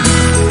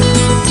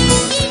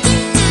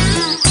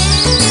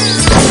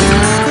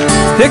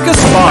 Pick a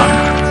spot.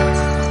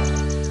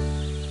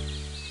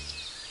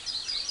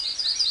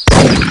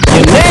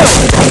 You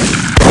nailed it.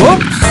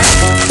 Whoops.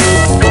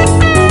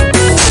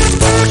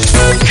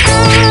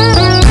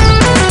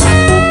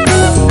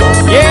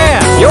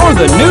 Yeah, you're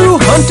the new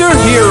hunter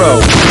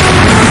hero.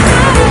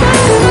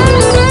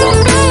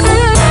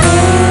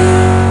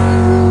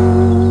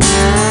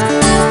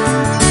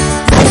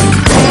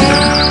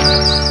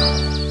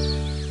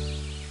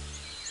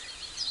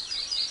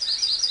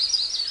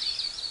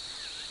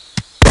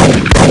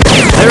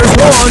 There's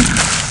one.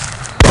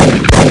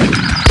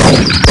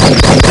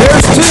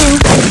 There's two.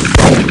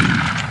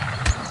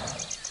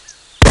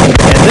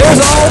 And there's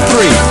all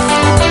three.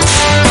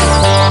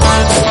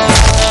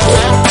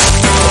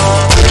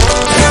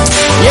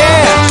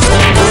 Yeah!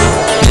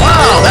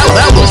 Wow,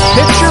 that was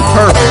picture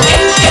perfect.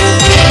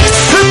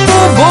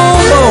 Triple bull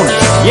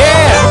bonus.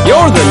 Yeah,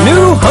 you're the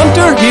new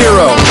hunter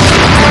hero.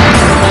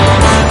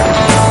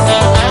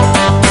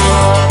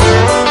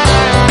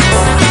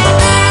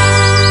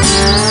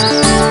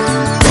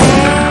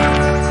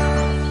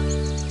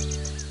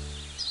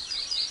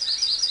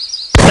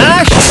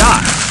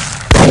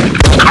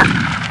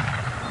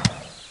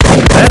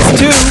 That's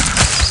two.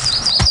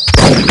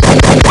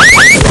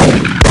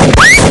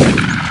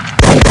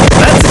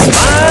 That's as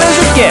fine as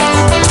it gets.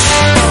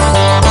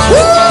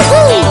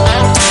 Woo-hoo!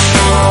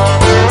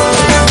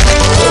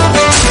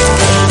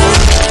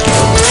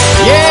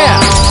 Yeah!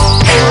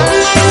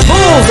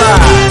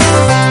 Bullseye!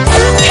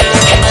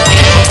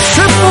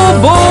 Triple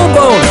bull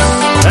bonus.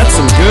 That's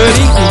some good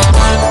eating.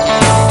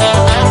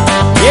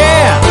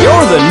 Yeah!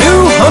 You're the new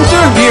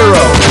hunter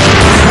hero.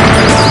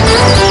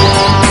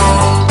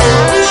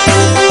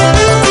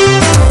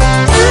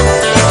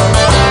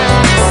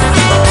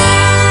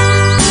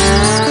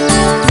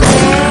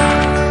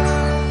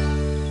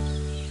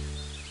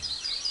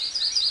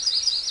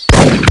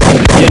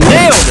 You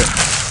nailed it!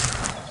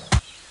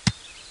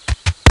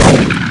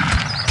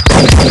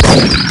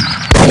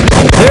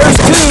 There's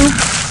two.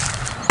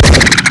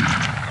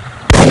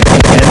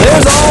 And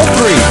there's all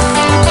three.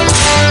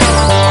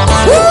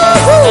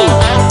 Woo-hoo!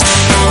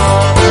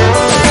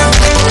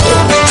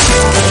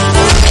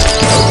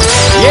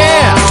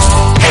 Yeah!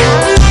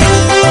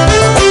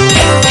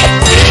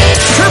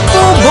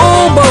 Triple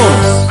bull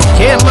bonus.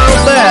 Can't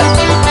mount that.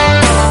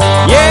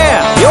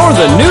 Yeah! You're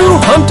the new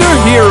hunter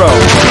hero.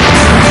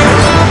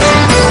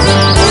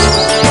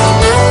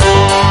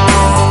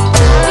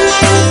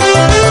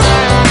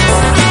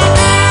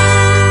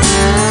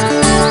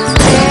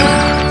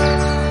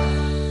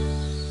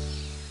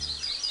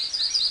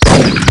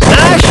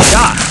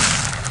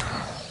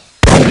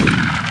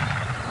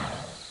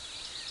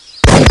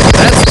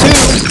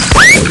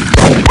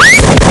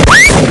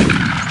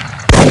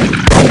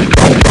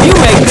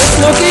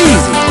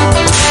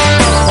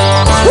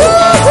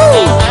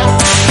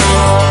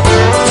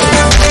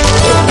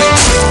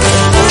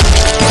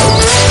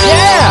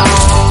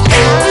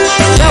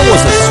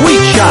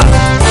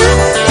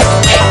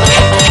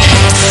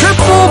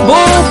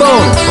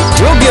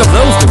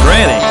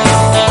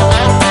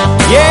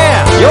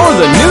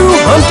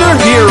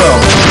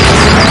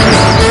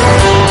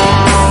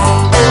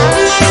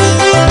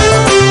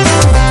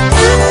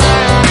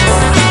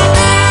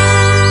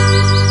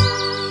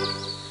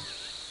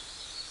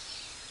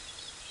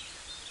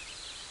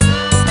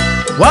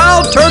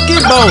 wild turkey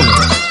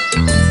bonus.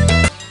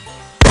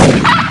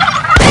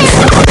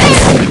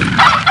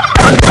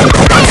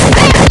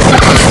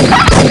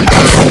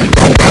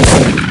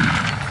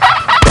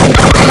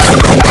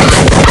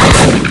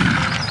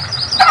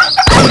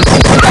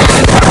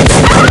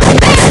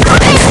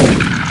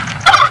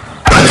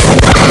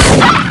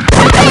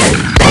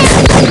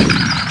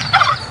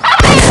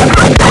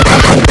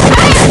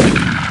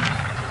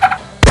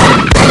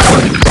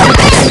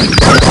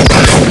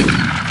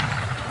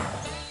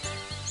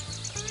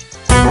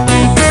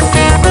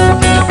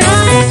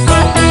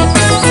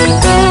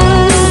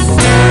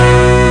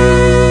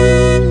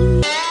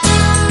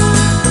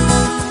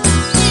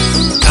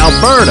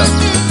 Alberta.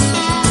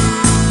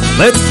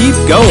 Let's keep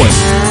going.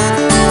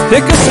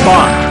 Pick a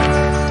spot.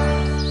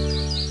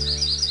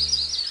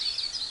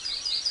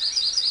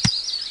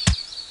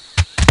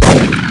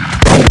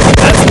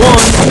 That's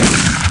one.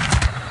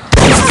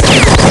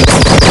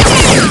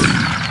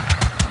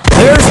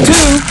 There's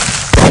two.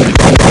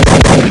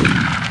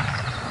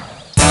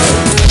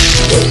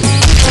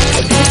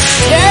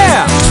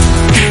 Yeah!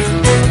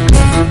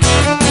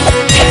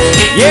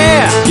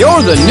 Yeah!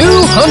 You're the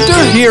new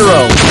hunter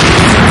hero.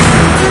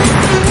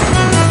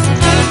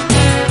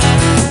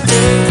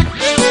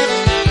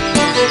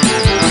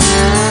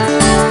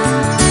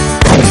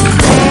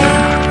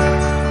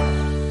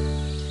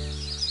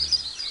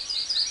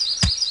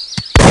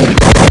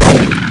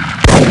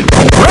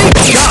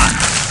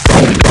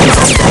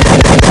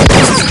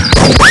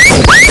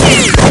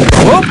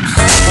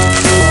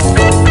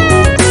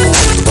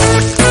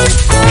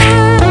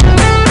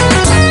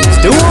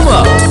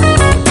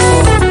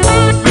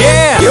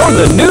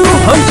 The new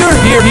hunter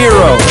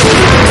hero.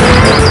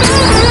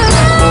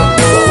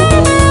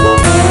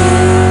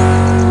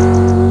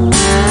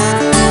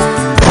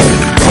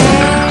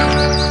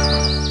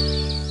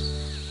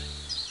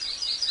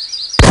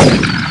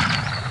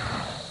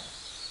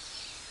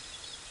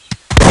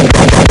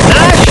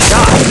 Nice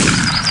shot.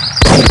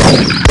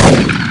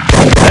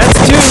 That's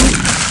two.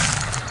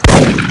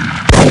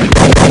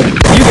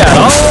 You got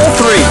all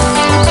three.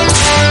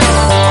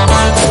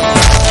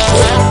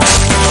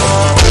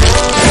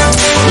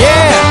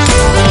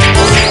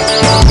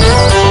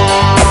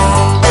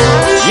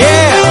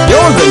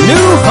 The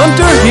new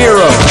hunter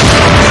hero.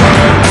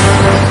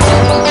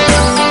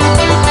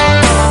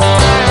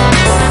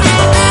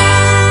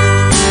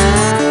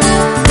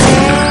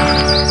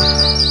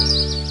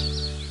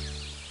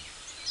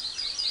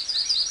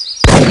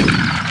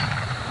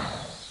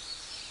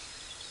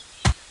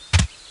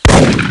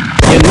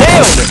 You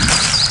nailed it.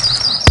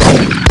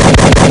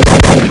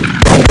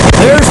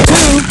 There's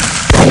two.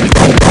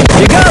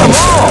 You got them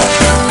all.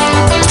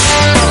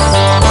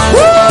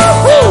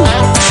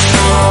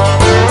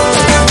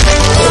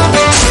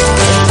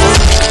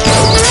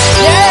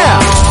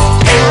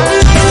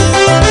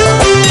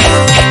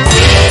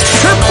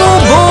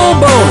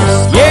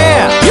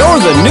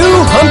 The new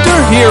hunter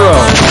hero.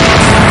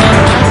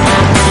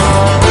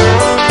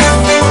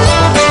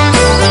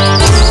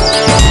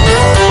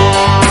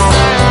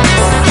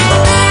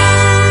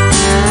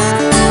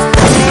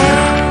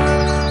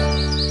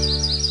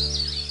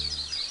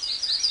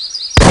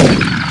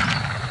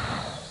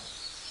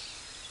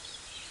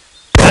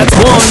 That's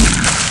one.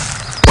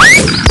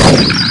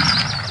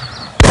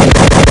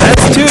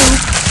 That's two.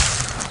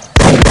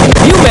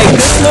 You make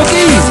this look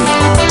easy.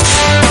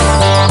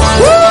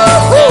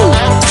 Woo-hoo!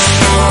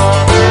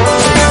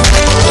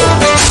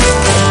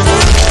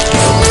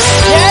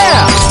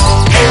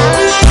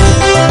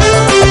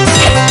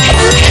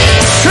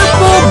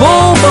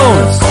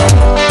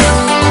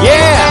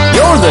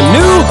 The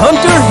new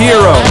hunter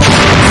hero.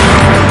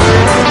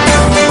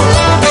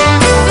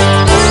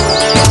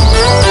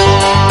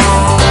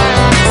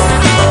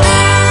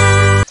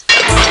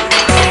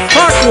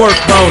 Clockwork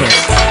bonus.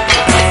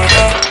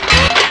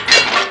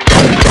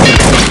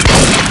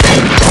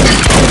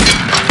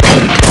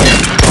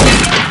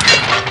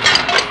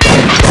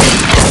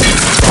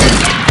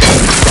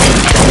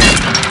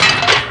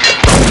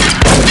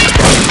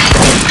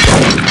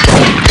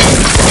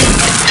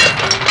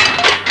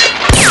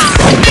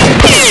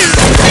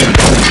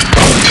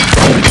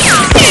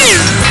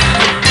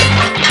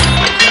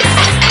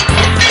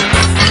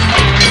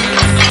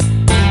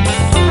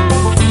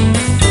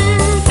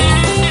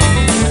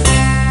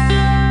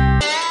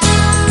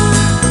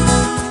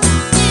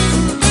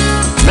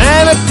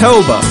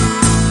 Manitoba.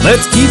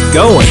 Let's keep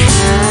going.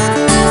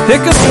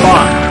 Pick a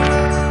spot.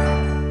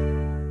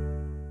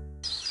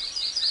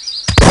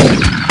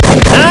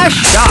 Nice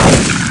shot.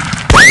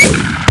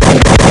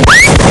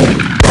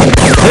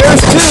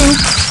 There's two.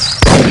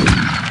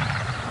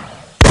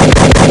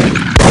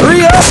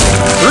 Three up,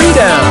 three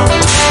down.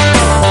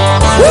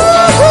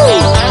 Woo-hoo!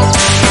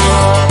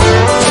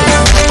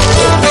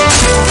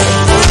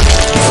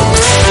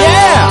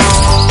 Yeah!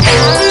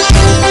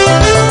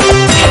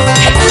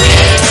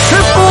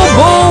 Triple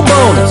bull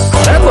bonus.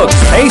 That looks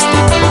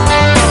tasty.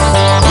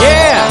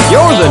 Yeah,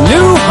 you're the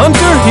new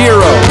hunter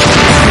hero.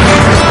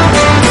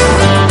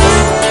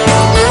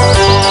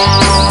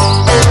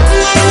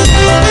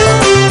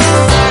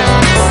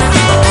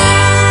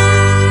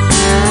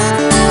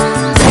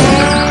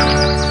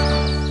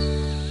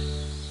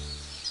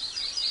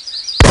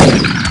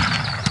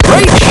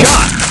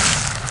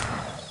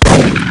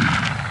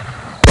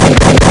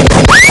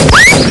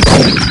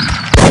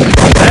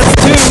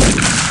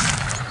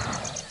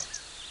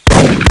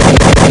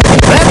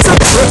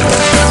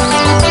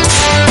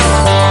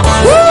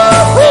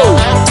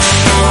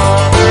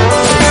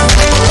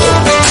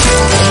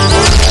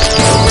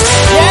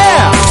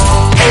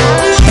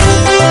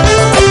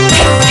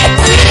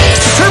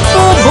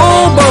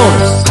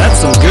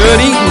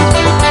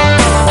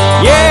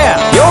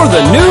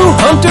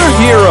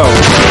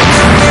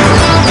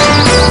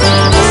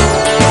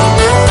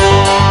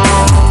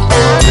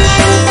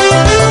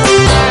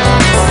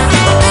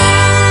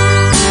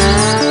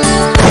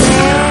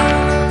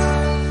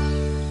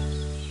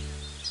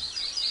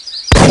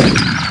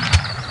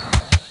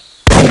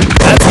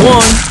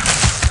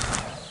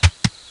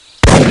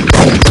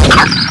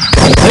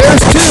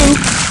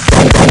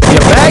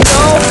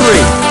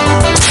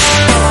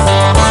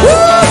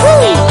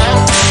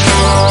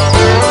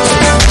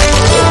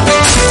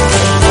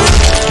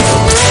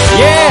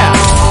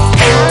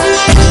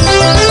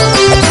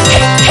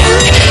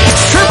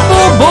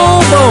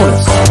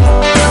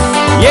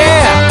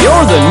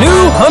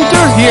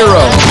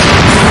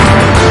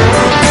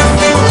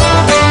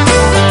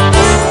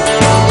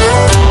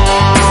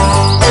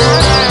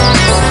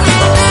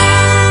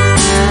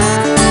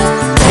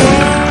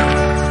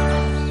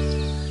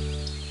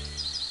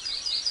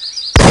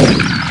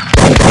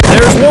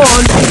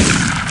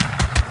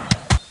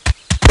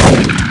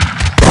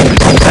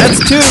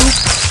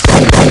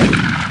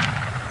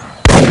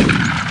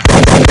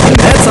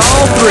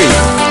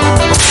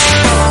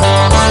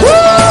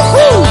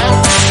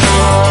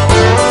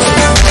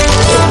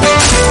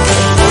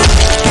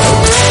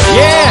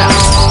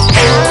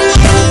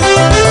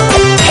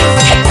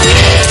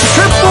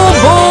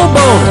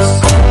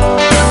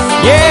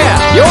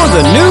 You're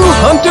the new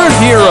hunter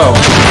hero.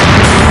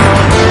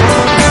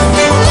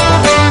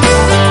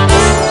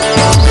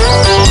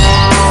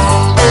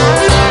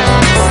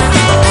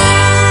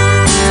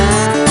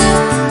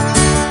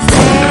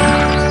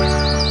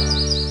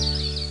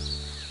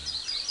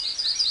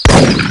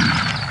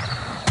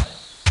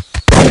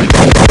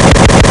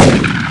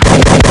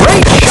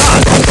 Great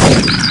shot.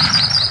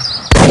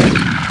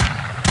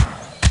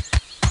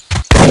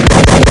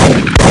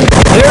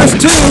 There's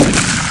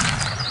two.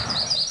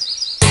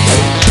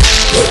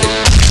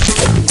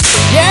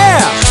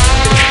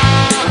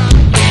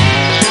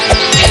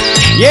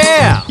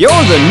 Yeah, you're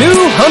the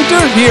new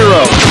hunter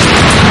hero.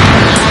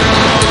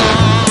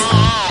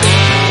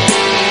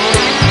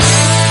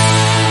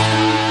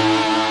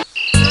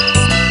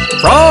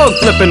 Frog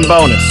flipping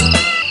bonus.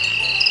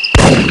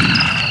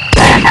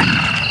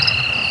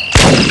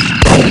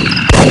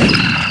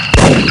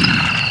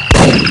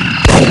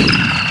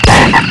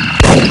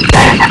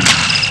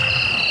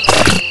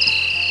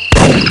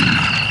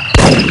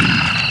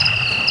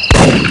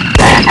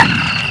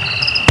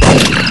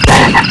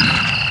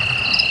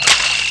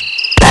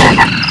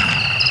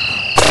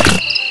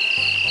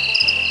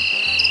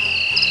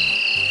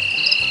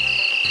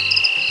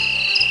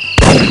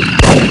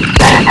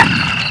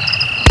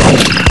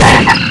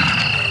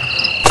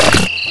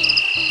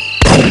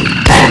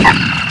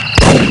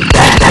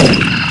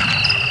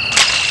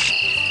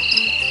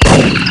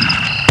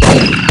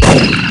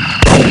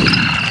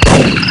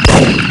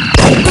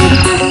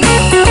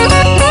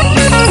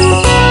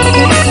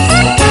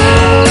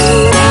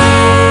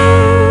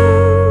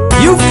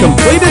 You've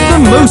completed the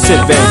moose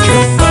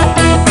adventure.